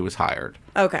 7 when she was hired.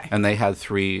 Okay. And they had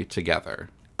 3 together.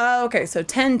 Oh, okay. So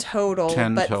 10 total,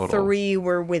 but 3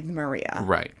 were with Maria.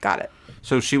 Right. Got it.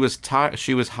 So she was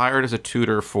hired as a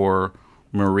tutor for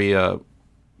Maria,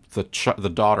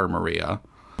 the daughter Maria,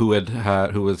 who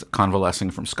was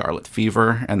convalescing from scarlet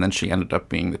fever, and then she ended up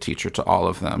being the teacher to all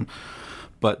of them.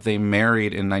 But they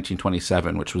married in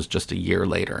 1927, which was just a year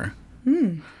later.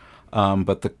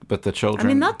 But the children... I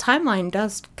mean, that timeline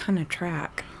does kind of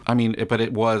track. I mean, but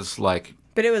it was like...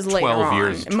 But it was later 12 on.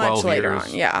 years, 12 much later years,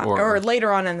 on, yeah. Or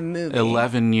later on in the movie.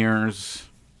 11 years.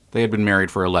 They had been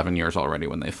married for 11 years already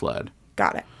when they fled.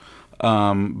 Got it.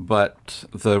 But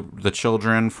the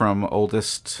children from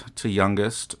oldest to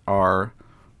youngest are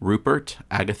Rupert,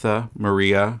 Agatha,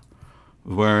 Maria,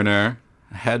 Werner,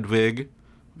 Hedwig,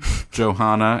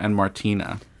 Johanna, and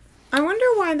Martina. I wonder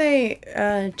why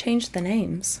they changed the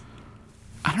names.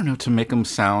 I don't know, to make them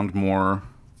sound more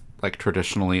like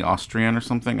traditionally Austrian or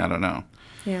something. I don't know.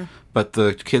 Yeah. But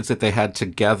the kids that they had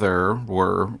together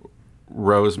were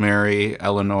Rosemary,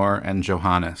 Eleanor, and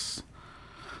Johannes.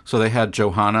 So they had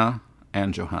Johanna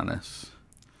and Johannes.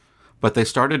 But they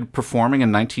started performing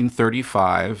in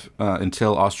 1935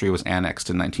 until Austria was annexed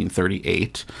in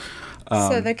 1938.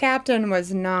 So the captain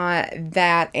was not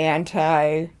that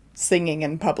anti-singing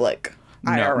in public.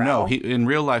 No. In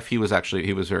real life, he was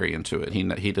very into it.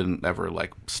 He didn't ever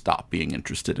stop being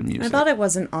interested in music. I thought it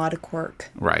was an odd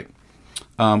quirk. Right.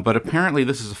 But apparently,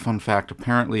 this is a fun fact.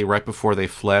 Apparently, right before they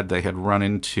fled, they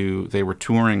were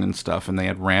touring and stuff, and they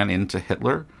had ran into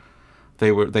Hitler. They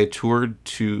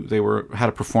had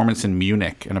a performance in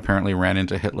Munich, and apparently ran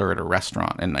into Hitler at a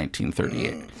restaurant in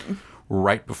 1938,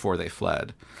 right before they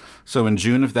fled. So in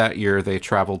June of that year, they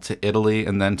traveled to Italy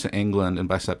and then to England, and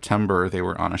by September, they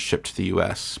were on a ship to the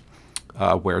U.S.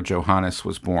 where Johannes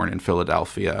was born in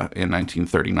Philadelphia in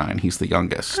 1939. He's the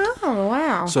youngest. Oh,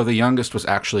 wow. So the youngest was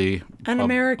actually An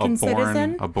American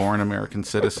citizen? A born American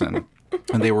citizen.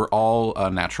 And they were all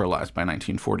naturalized by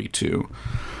 1942.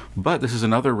 But this is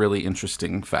another really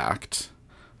interesting fact,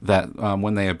 that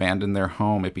when they abandoned their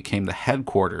home, it became the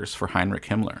headquarters for Heinrich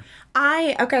Himmler.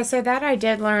 Okay, so that I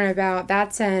did learn about.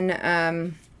 That's in,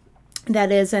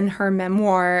 that is in her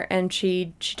memoir, and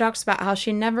she talks about how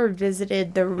she never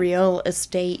visited the real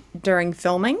estate during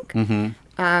filming.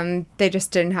 Mm-hmm. They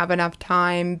just didn't have enough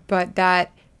time, but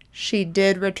that she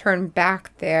did return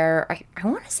back there, I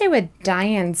want to say with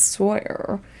Diane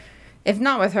Sawyer. If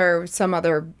not with her, some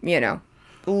other, not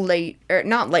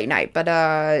late night, but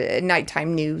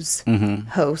nighttime news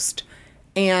host,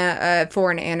 and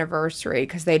for an anniversary,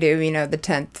 because they do, the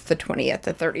 10th, the 20th,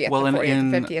 the 30th, the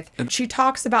 40th, the 50th. She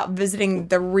talks about visiting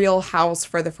the real house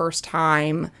for the first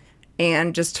time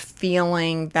and just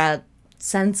feeling that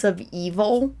sense of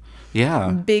evil.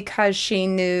 Yeah. Because she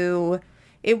knew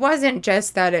it wasn't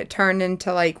just that it turned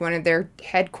into like one of their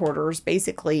headquarters,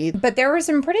 basically, but there were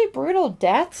some pretty brutal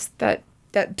deaths that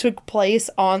took place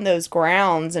on those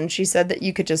grounds, and she said that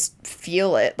you could just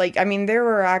feel it. Like, I mean, there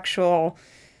were actual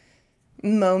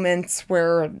moments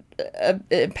where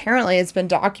apparently it's been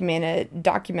documented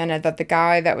that the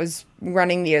guy that was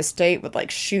running the estate would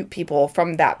like shoot people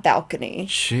from that balcony.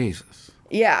 Jesus.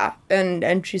 Yeah,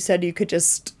 and she said you could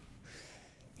just,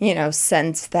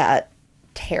 sense that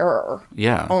terror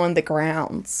on the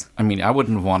grounds. I mean, I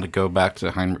wouldn't want to go back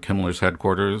to Heinrich Himmler's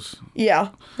headquarters. Yeah,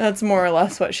 that's more or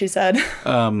less what she said.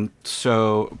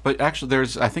 But actually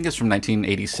I think it's from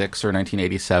 1986 or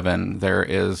 1987, there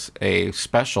is a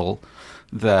special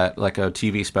like a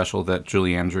TV special that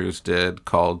Julie Andrews did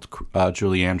called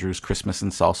Julie Andrews Christmas in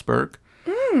Salzburg.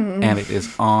 And it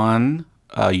is on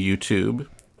YouTube.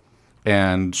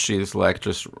 And she's like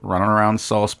just running around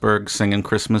Salzburg singing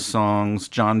Christmas songs.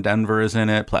 John Denver is in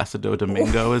it. Placido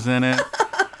Domingo is in it.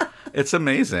 It's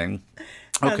amazing.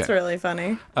 Okay. That's really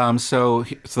funny. So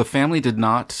the family did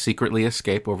not secretly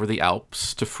escape over the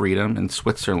Alps to freedom in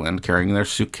Switzerland, carrying their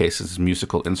suitcases as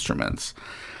musical instruments.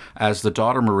 As the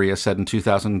daughter Maria said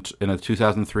in a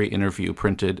 2003 interview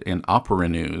printed in Opera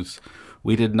News,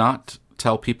 "We did not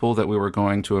tell people that we were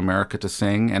going to America to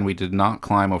sing, and we did not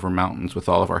climb over mountains with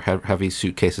all of our heavy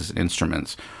suitcases and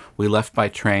instruments. We left by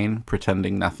train,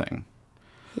 pretending nothing."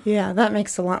 Yeah, that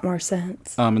makes a lot more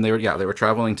sense. And they were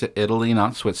traveling to Italy,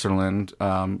 not Switzerland.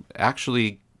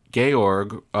 Actually,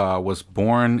 Georg was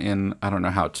born in, I don't know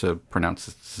how to pronounce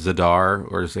it,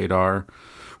 Zadar,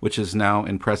 which is now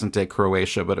in present-day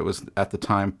Croatia, but it was at the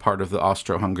time part of the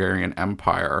Austro-Hungarian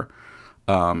Empire.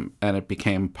 And it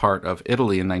became part of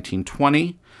Italy in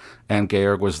 1920, and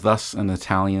Georg was thus an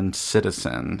Italian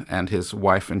citizen, and his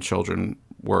wife and children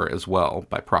were as well,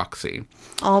 by proxy.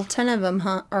 All 10 of them,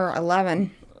 huh? Or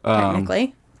 11,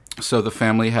 technically. So the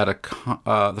family had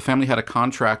a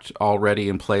contract already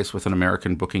in place with an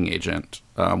American booking agent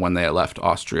when they left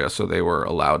Austria, so they were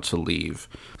allowed to leave.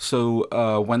 So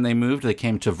when they moved, they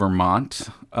came to Vermont.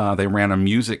 They ran a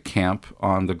music camp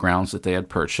on the grounds that they had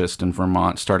purchased in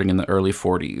Vermont, starting in the early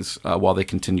 40s, while they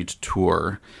continued to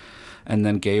tour. And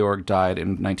then Georg died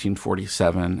in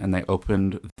 1947, and they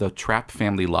opened the Trapp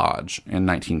Family Lodge in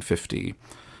 1950,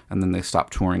 and then they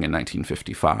stopped touring in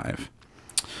 1955.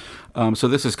 So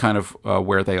this is kind of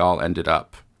where they all ended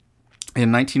up. In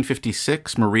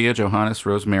 1956, Maria, Johannes,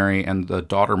 Rosemary, and the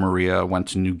daughter Maria went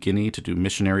to New Guinea to do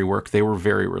missionary work. They were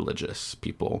very religious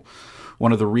people.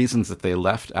 One of the reasons that they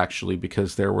left, actually,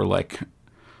 because there were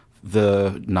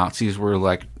the Nazis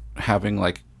were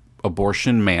having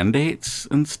abortion mandates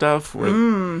and stuff,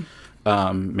 where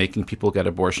making people get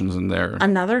abortions in their...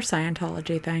 Another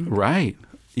Scientology thing. Right,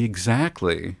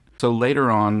 exactly. So later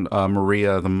on,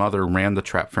 Maria, the mother, ran the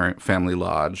Trapp Family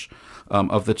Lodge.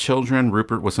 Of the children,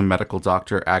 Rupert was a medical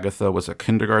doctor. Agatha was a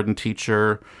kindergarten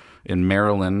teacher in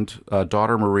Maryland.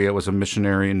 Daughter Maria was a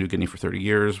missionary in New Guinea for 30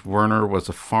 years. Werner was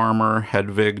a farmer.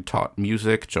 Hedvig taught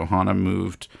music. Johanna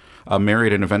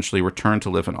married and eventually returned to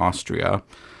live in Austria.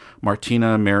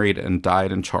 Martina married and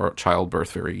died in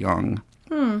childbirth very young.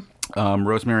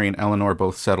 Rosemary and Eleanor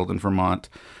both settled in Vermont,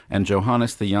 and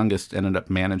Johannes, the youngest, ended up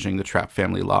managing the Trapp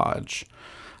Family Lodge.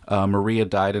 Maria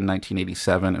died in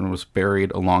 1987 and was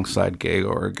buried alongside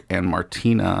Georg and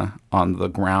Martina on the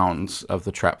grounds of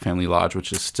the Trapp Family Lodge,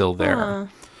 which is still there.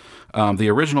 The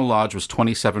original lodge was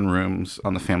 27 rooms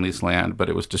on the family's land, but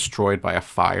it was destroyed by a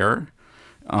fire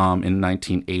in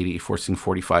 1980, forcing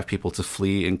 45 people to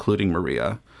flee, including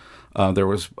Maria. There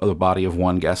was the body of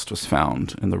one guest was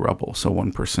found in the rubble, so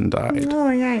one person died.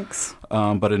 Oh, yikes.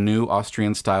 But a new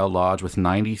Austrian-style lodge with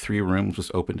 93 rooms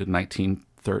was opened in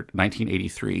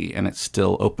 1983, and it's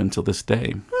still open till this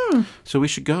day. So we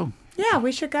should go. Yeah,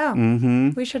 we should go.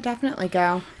 Mm-hmm. We should definitely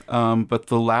go. But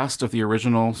the last of the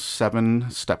original 7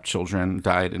 stepchildren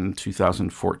died in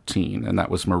 2014, and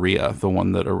that was Maria, the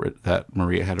one that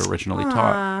Maria had originally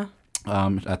taught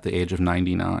at the age of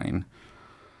 99.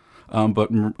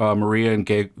 But Maria and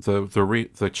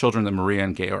the children that Maria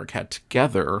and Georg had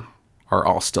together are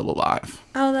all still alive.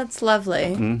 Oh, that's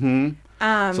lovely. Mm-hmm.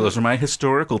 So those are my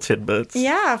historical tidbits.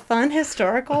 Yeah, fun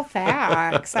historical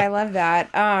facts. I love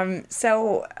that.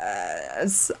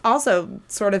 It's also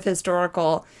sort of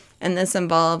historical, and this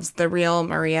involves the real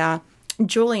Maria.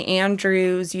 Julie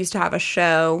Andrews used to have a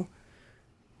show.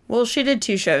 Well, she did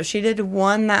 2 shows. She did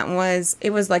one that was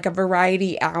like a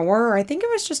variety hour. I think it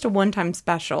was just a one-time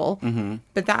special. Mm-hmm.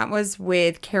 But that was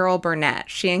with Carol Burnett.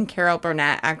 She and Carol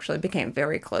Burnett actually became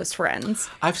very close friends.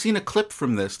 I've seen a clip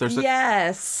from this.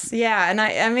 Yes. Yeah. And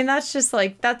I mean, that's just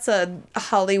like, that's a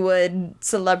Hollywood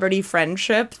celebrity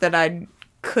friendship that I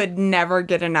could never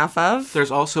get enough of.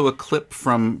 There's also a clip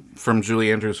from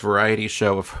Julie Andrews' variety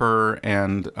show of her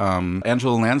and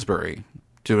Angela Lansbury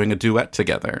doing a duet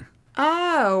together.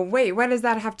 Oh, wait, what does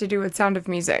that have to do with Sound of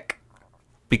Music?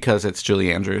 Because it's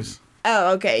Julie Andrews.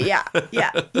 Oh, okay, yeah.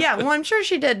 Yeah, well, I'm sure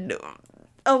she did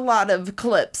a lot of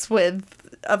clips with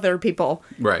other people.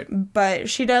 Right. But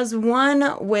she does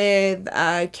one with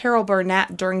Carol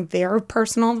Burnett during their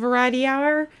personal variety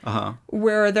hour,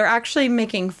 where they're actually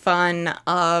making fun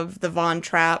of the Von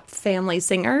Trapp family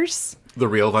singers. The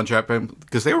real Von Trapp,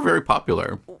 because they were very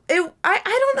popular. I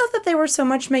don't know that they were so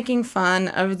much making fun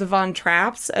of the Von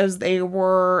Trapps as they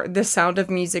were the Sound of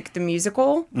Music, the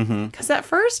musical. Because at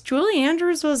first, Julie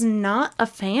Andrews was not a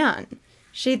fan.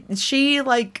 She,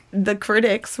 like the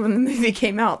critics, when the movie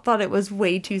came out, thought it was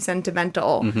way too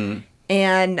sentimental. Mm-hmm.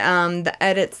 And the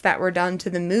edits that were done to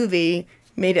the movie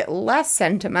made it less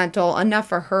sentimental, enough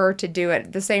for her to do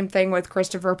it. The same thing with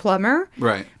Christopher Plummer.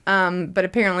 Right. But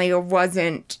apparently it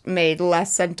wasn't made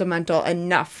less sentimental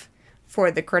enough for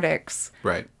the critics.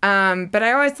 Right. But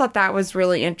I always thought that was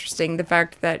really interesting, the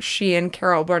fact that she and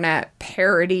Carol Burnett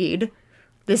parodied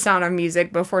The Sound of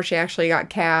Music before she actually got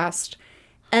cast.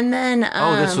 And then...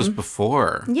 this was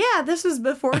before. Yeah, this was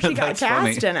before she got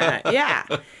cast in it. Yeah.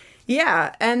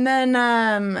 Yeah. And then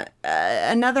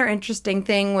another interesting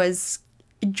thing was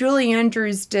Julie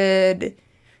Andrews did...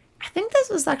 I think this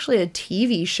was actually a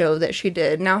TV show that she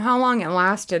did. Now, how long it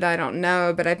lasted, I don't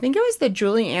know. But I think it was the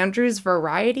Julie Andrews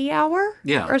Variety Hour.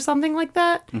 Yeah. Or something like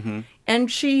that. Mm-hmm.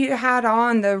 And she had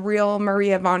on the real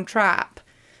Maria Von Trapp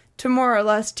to more or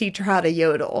less teach her how to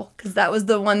yodel. Because that was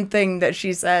the one thing that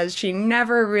she says she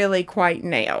never really quite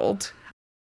nailed.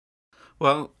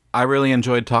 Well, I really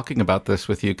enjoyed talking about this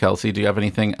with you, Kelsey. Do you have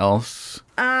anything else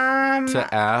to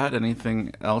add?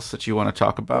 Anything else that you want to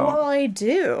talk about? Well, I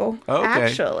do,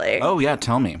 actually. Oh, yeah,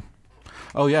 tell me.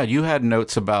 Oh, yeah, you had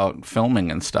notes about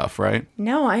filming and stuff, right?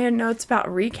 No, I had notes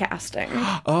about recasting.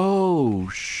 Oh,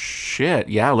 shit.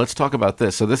 Yeah, let's talk about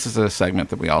this. So this is a segment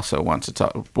that we also want to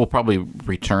talk. We'll probably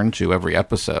return to every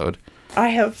episode.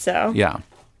 I hope so. Yeah.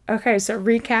 Okay, so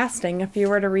recasting, if you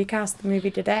were to recast the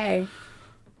movie today.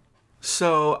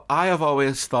 So I have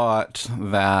always thought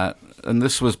that, and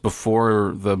this was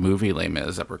before the movie Les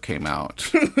Mis ever came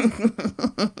out.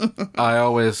 I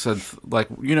always said, like,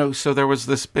 so there was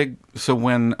this big, so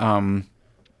when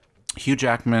Hugh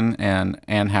Jackman and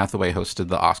Anne Hathaway hosted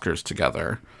the Oscars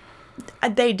together.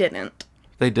 They didn't.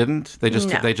 They didn't?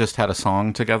 They just had a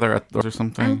song together or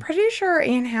something? I'm pretty sure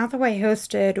Anne Hathaway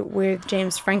hosted with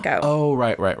James Franco. Oh,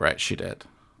 right. She did.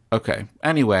 Okay.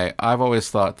 Anyway, I've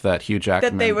always thought that Hugh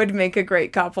Jackman... That they would make a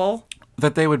great couple.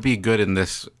 That they would be good in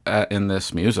this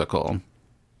musical.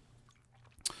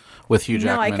 With Hugh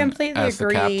Jackman as the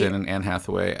captain and Anne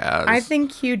Hathaway as I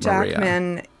think Hugh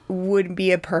Jackman Maria. Would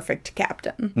be a perfect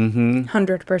captain. Mm-hmm.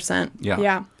 100%.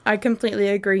 Yeah, I completely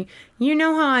agree. You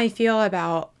know how I feel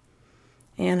about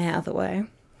Anne Hathaway.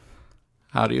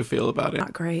 How do you feel about it?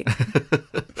 Not great.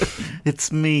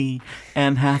 It's me,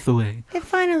 Anne Hathaway. It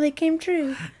finally came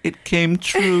true. It came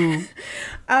true.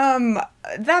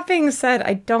 That being said,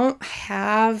 I don't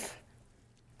have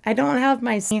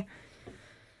my...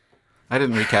 I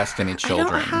didn't recast any children.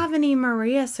 I don't have any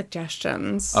Maria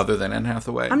suggestions. Other than Anne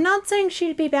Hathaway. I'm not saying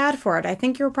she'd be bad for it. I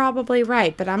think you're probably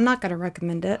right, but I'm not going to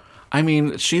recommend it. I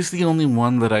mean, she's the only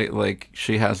one that I like.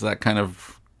 She has that kind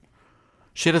of...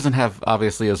 She doesn't have,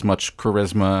 obviously, as much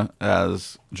charisma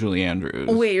as Julie Andrews.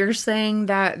 Wait, you're saying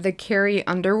that the Carrie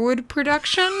Underwood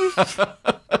production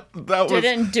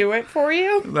didn't do it for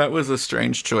you? That was a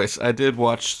strange choice. I did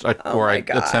watch, I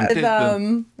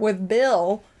attempted... with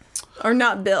Bill. Or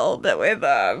not Bill, but with...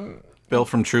 Bill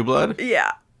from True Blood?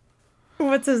 Yeah.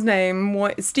 What's his name?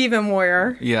 Stephen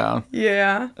Moyer. Yeah.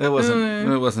 Yeah. It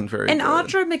wasn't very And good.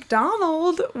 Audra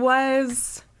McDonald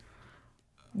was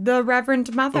the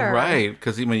Reverend Mother. Right,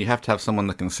 because you have to have someone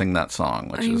that can sing that song,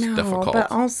 which is difficult.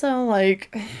 But also,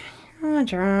 like,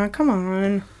 Audra, come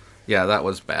on. Yeah, that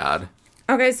was bad.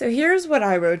 Okay, so here's what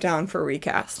I wrote down for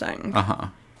recasting. Uh-huh.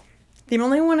 The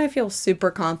only one I feel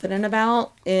super confident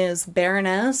about is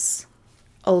Baroness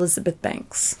Elizabeth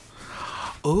Banks.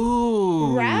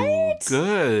 Ooh. Right?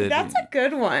 Good. That's a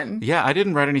good one. Yeah, I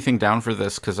didn't write anything down for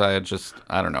this because I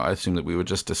don't know, I assumed that we would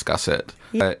just discuss it.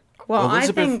 But Well, I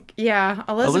think,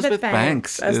 Elizabeth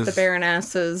Banks as the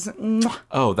Baroness is...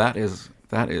 Oh, that is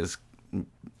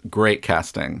great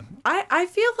casting. I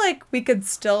feel like we could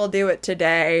still do it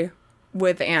today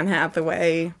with Anne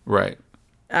Hathaway, Right.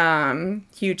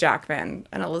 Hugh Jackman,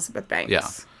 and Elizabeth Banks. Yeah.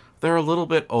 They're a little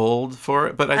bit old for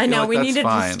it, but I feel know, like we that's needed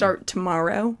fine. to start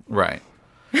tomorrow. Right.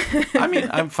 I mean,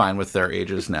 I'm fine with their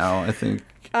ages now, I think.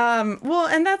 Well,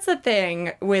 and that's the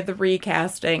thing with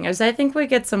recasting, is I think we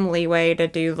get some leeway to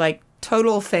do, like,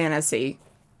 total fantasy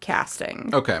casting.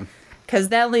 Okay. Because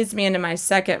that leads me into my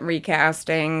second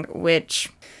recasting, which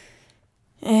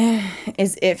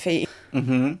is iffy.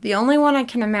 Mm-hmm. The only one I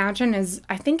can imagine is,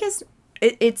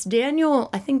 it's Daniel,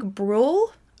 I think, Brühl,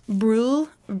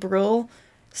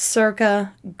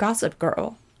 circa Gossip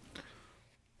Girl.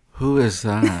 Who is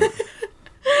that?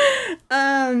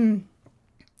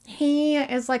 He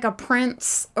is like a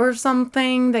prince or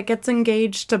something that gets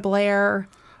engaged to Blair.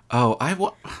 Oh, I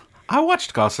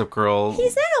watched Gossip Girl.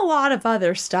 He's in a lot of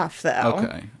other stuff, though.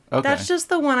 Okay. That's just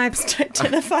the one I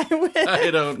identify with. I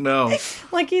don't know.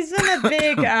 Like, he's in a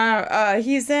big,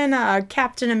 he's in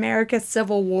Captain America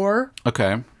Civil War.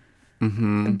 Okay.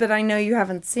 Mm-hmm. But I know you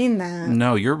haven't seen that.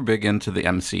 No, you're big into the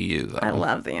MCU, though. I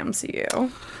love the MCU.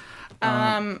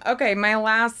 Okay, my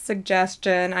last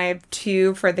suggestion, I have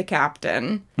two for the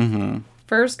Captain. Mm-hmm.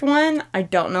 First one, I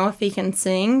don't know if he can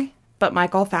sing, but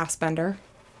Michael Fassbender.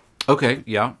 Okay,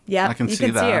 yeah. Yeah, I can you see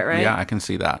can that. see it, right? Yeah, I can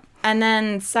see that. And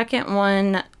then second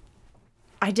one,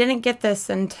 I didn't get this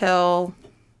until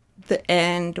the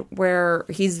end, where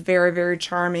he's very, very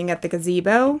charming at the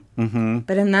gazebo. Mm-hmm.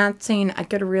 But in that scene, I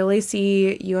could really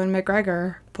see Ewan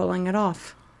McGregor pulling it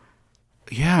off.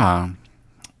 Yeah.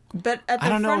 But at the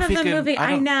front of the movie,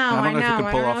 I don't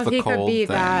know if he could be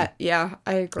that. Yeah,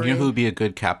 I agree. You know who would be a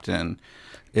good captain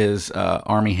is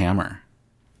Armie Hammer.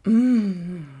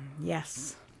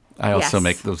 Yes. I also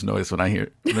make those noises when I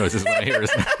hear his name.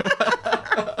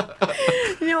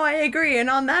 No, I agree. And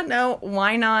on that note,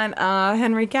 why not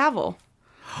Henry Cavill?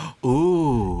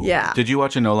 Ooh. Yeah. Did you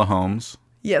watch Enola Holmes?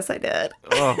 Yes, I did.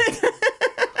 Oh.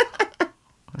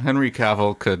 Henry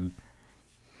Cavill could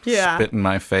spit in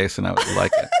my face and I would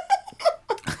like it.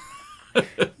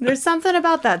 There's something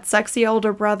about that sexy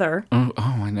older brother. Oh,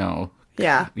 I know.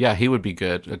 Yeah. Yeah, he would be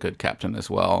a good captain as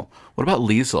well. What about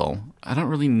Liesel? I don't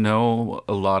really know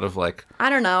a lot of, like... I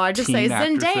don't know. I just say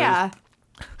Zendaya.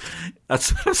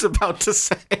 That's what I was about to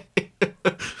say.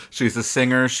 She's a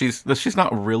singer. She's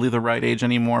not really the right age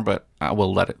anymore, but I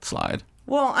will let it slide.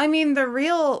 Well, I mean,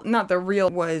 not the real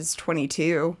was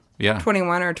 22. Yeah.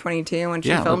 21 or 22 when she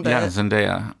filmed it. Yeah,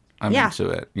 Zendaya. I'm into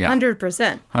it. Yeah.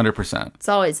 100%. 100%. It's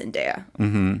always Zendaya.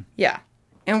 Mm-hmm. Yeah.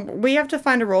 And we have to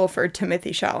find a role for Timothée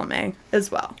Chalamet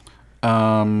as well.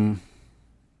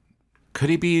 Could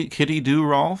he do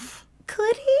Rolf?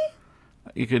 Could he?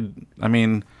 You could, I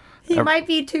mean... He might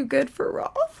be too good for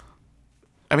Rolf.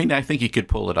 I mean, I think he could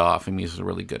pull it off. I mean, he's a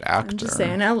really good actor. I'm just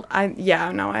saying, I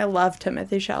love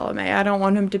Timothée Chalamet. I don't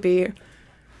want him to be...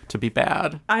 To be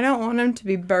bad. I don't want him to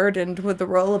be burdened with the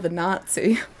role of a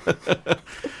Nazi.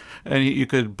 And you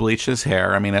could bleach his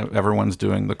hair. I mean, everyone's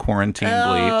doing the quarantine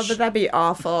bleach. Oh, but that'd be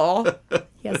awful.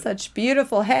 He has such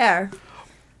beautiful hair.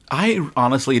 I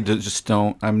honestly just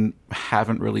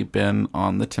haven't really been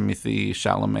on the Timothée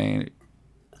Chalamet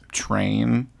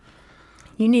train.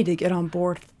 You need to get on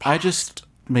board.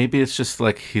 Maybe it's just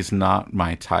like he's not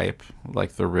my type,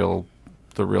 like the real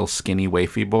skinny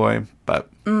wafy boy. But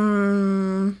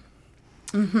no,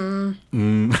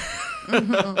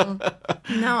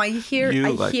 I hear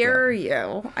you.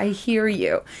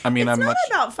 I mean, it's not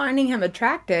about finding him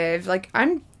attractive. Like,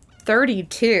 I'm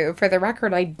 32. For the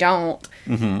record, I don't.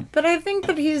 Mm-hmm. But I think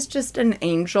that he's just an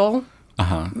angel.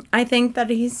 Uh-huh. I think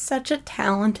that he's such a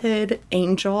talented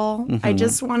angel. Mm-hmm. I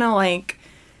just want to,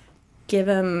 give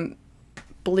him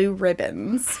blue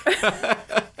ribbons.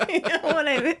 You know what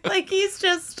I mean? Like, he's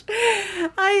just...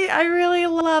 I really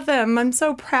love him. I'm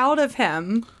so proud of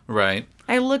him. Right.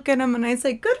 I look at him and I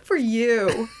say, good for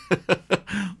you.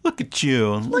 Look at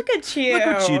you. Look at you. Look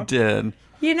what you did.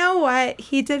 You know what?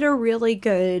 He did a really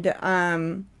good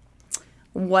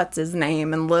what's his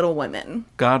name in Little Women.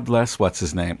 God bless what's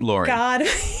his name, Laurie. God.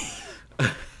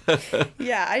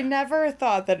 Yeah, I never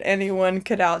thought that anyone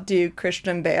could outdo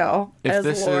Christian Bale as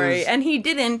Laurie. And he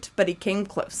didn't, but he came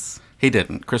close. He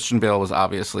didn't. Christian Bale was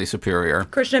obviously superior.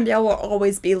 Christian Bale will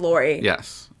always be Laurie.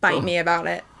 Yes. Bite me about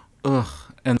it. Ugh.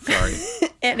 And sorry.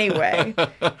 Anyway.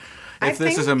 If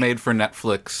this is a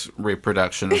made-for-Netflix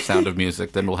reproduction of Sound of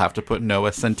Music, then we'll have to put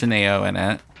Noah Centineo in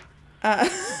it.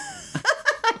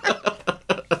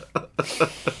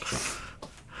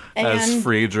 As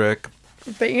Friedrich.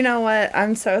 But you know what?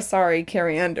 I'm so sorry,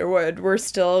 Carrie Underwood. We're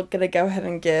still going to go ahead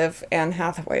and give Anne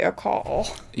Hathaway a call.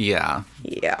 Yeah.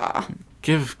 Yeah.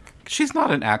 She's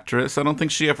not an actress. I don't think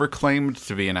she ever claimed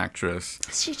to be an actress.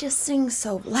 She just sings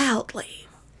so loudly.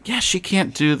 Yeah, she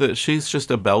can't do that. She's just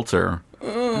a belter.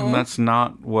 And that's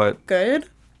not what... Good?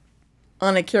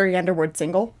 On a Carrie Underwood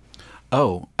single?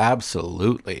 Oh,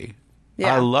 absolutely.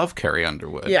 Yeah. I love Carrie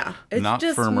Underwood. Yeah. It's not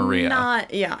just for Maria.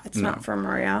 It's not for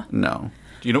Maria. No.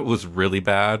 Do you know what was really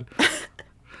bad?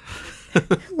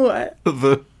 What?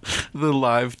 The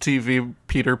live TV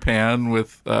Peter Pan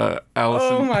with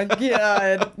Allison. Oh my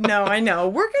God. No, I know.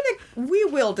 We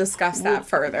will discuss that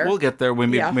further. We'll get there.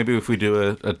 Maybe if we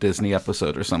do a Disney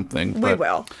episode or something. We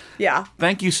will. Yeah.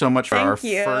 Thank you so much for our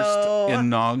first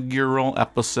inaugural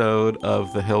episode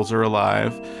of The Hills Are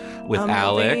Alive with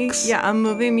Alex. A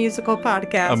movie musical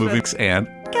podcast. A movie and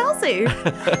Kelsey.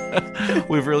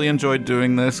 We've really enjoyed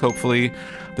doing this. Hopefully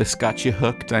this got you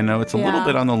hooked. I know it's a little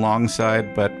bit on the long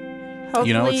side, but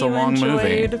hopefully it's a long movie.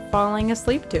 You enjoyed falling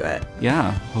asleep to it.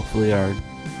 Yeah. Hopefully our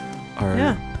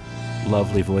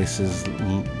lovely voices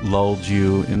lulled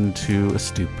you into a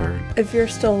stupor. If you're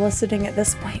still listening at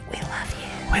this point, we love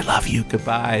you. We love you.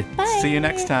 Goodbye. Bye. See you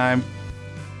next time.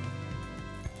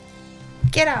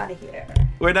 Get out of here.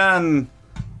 We're done.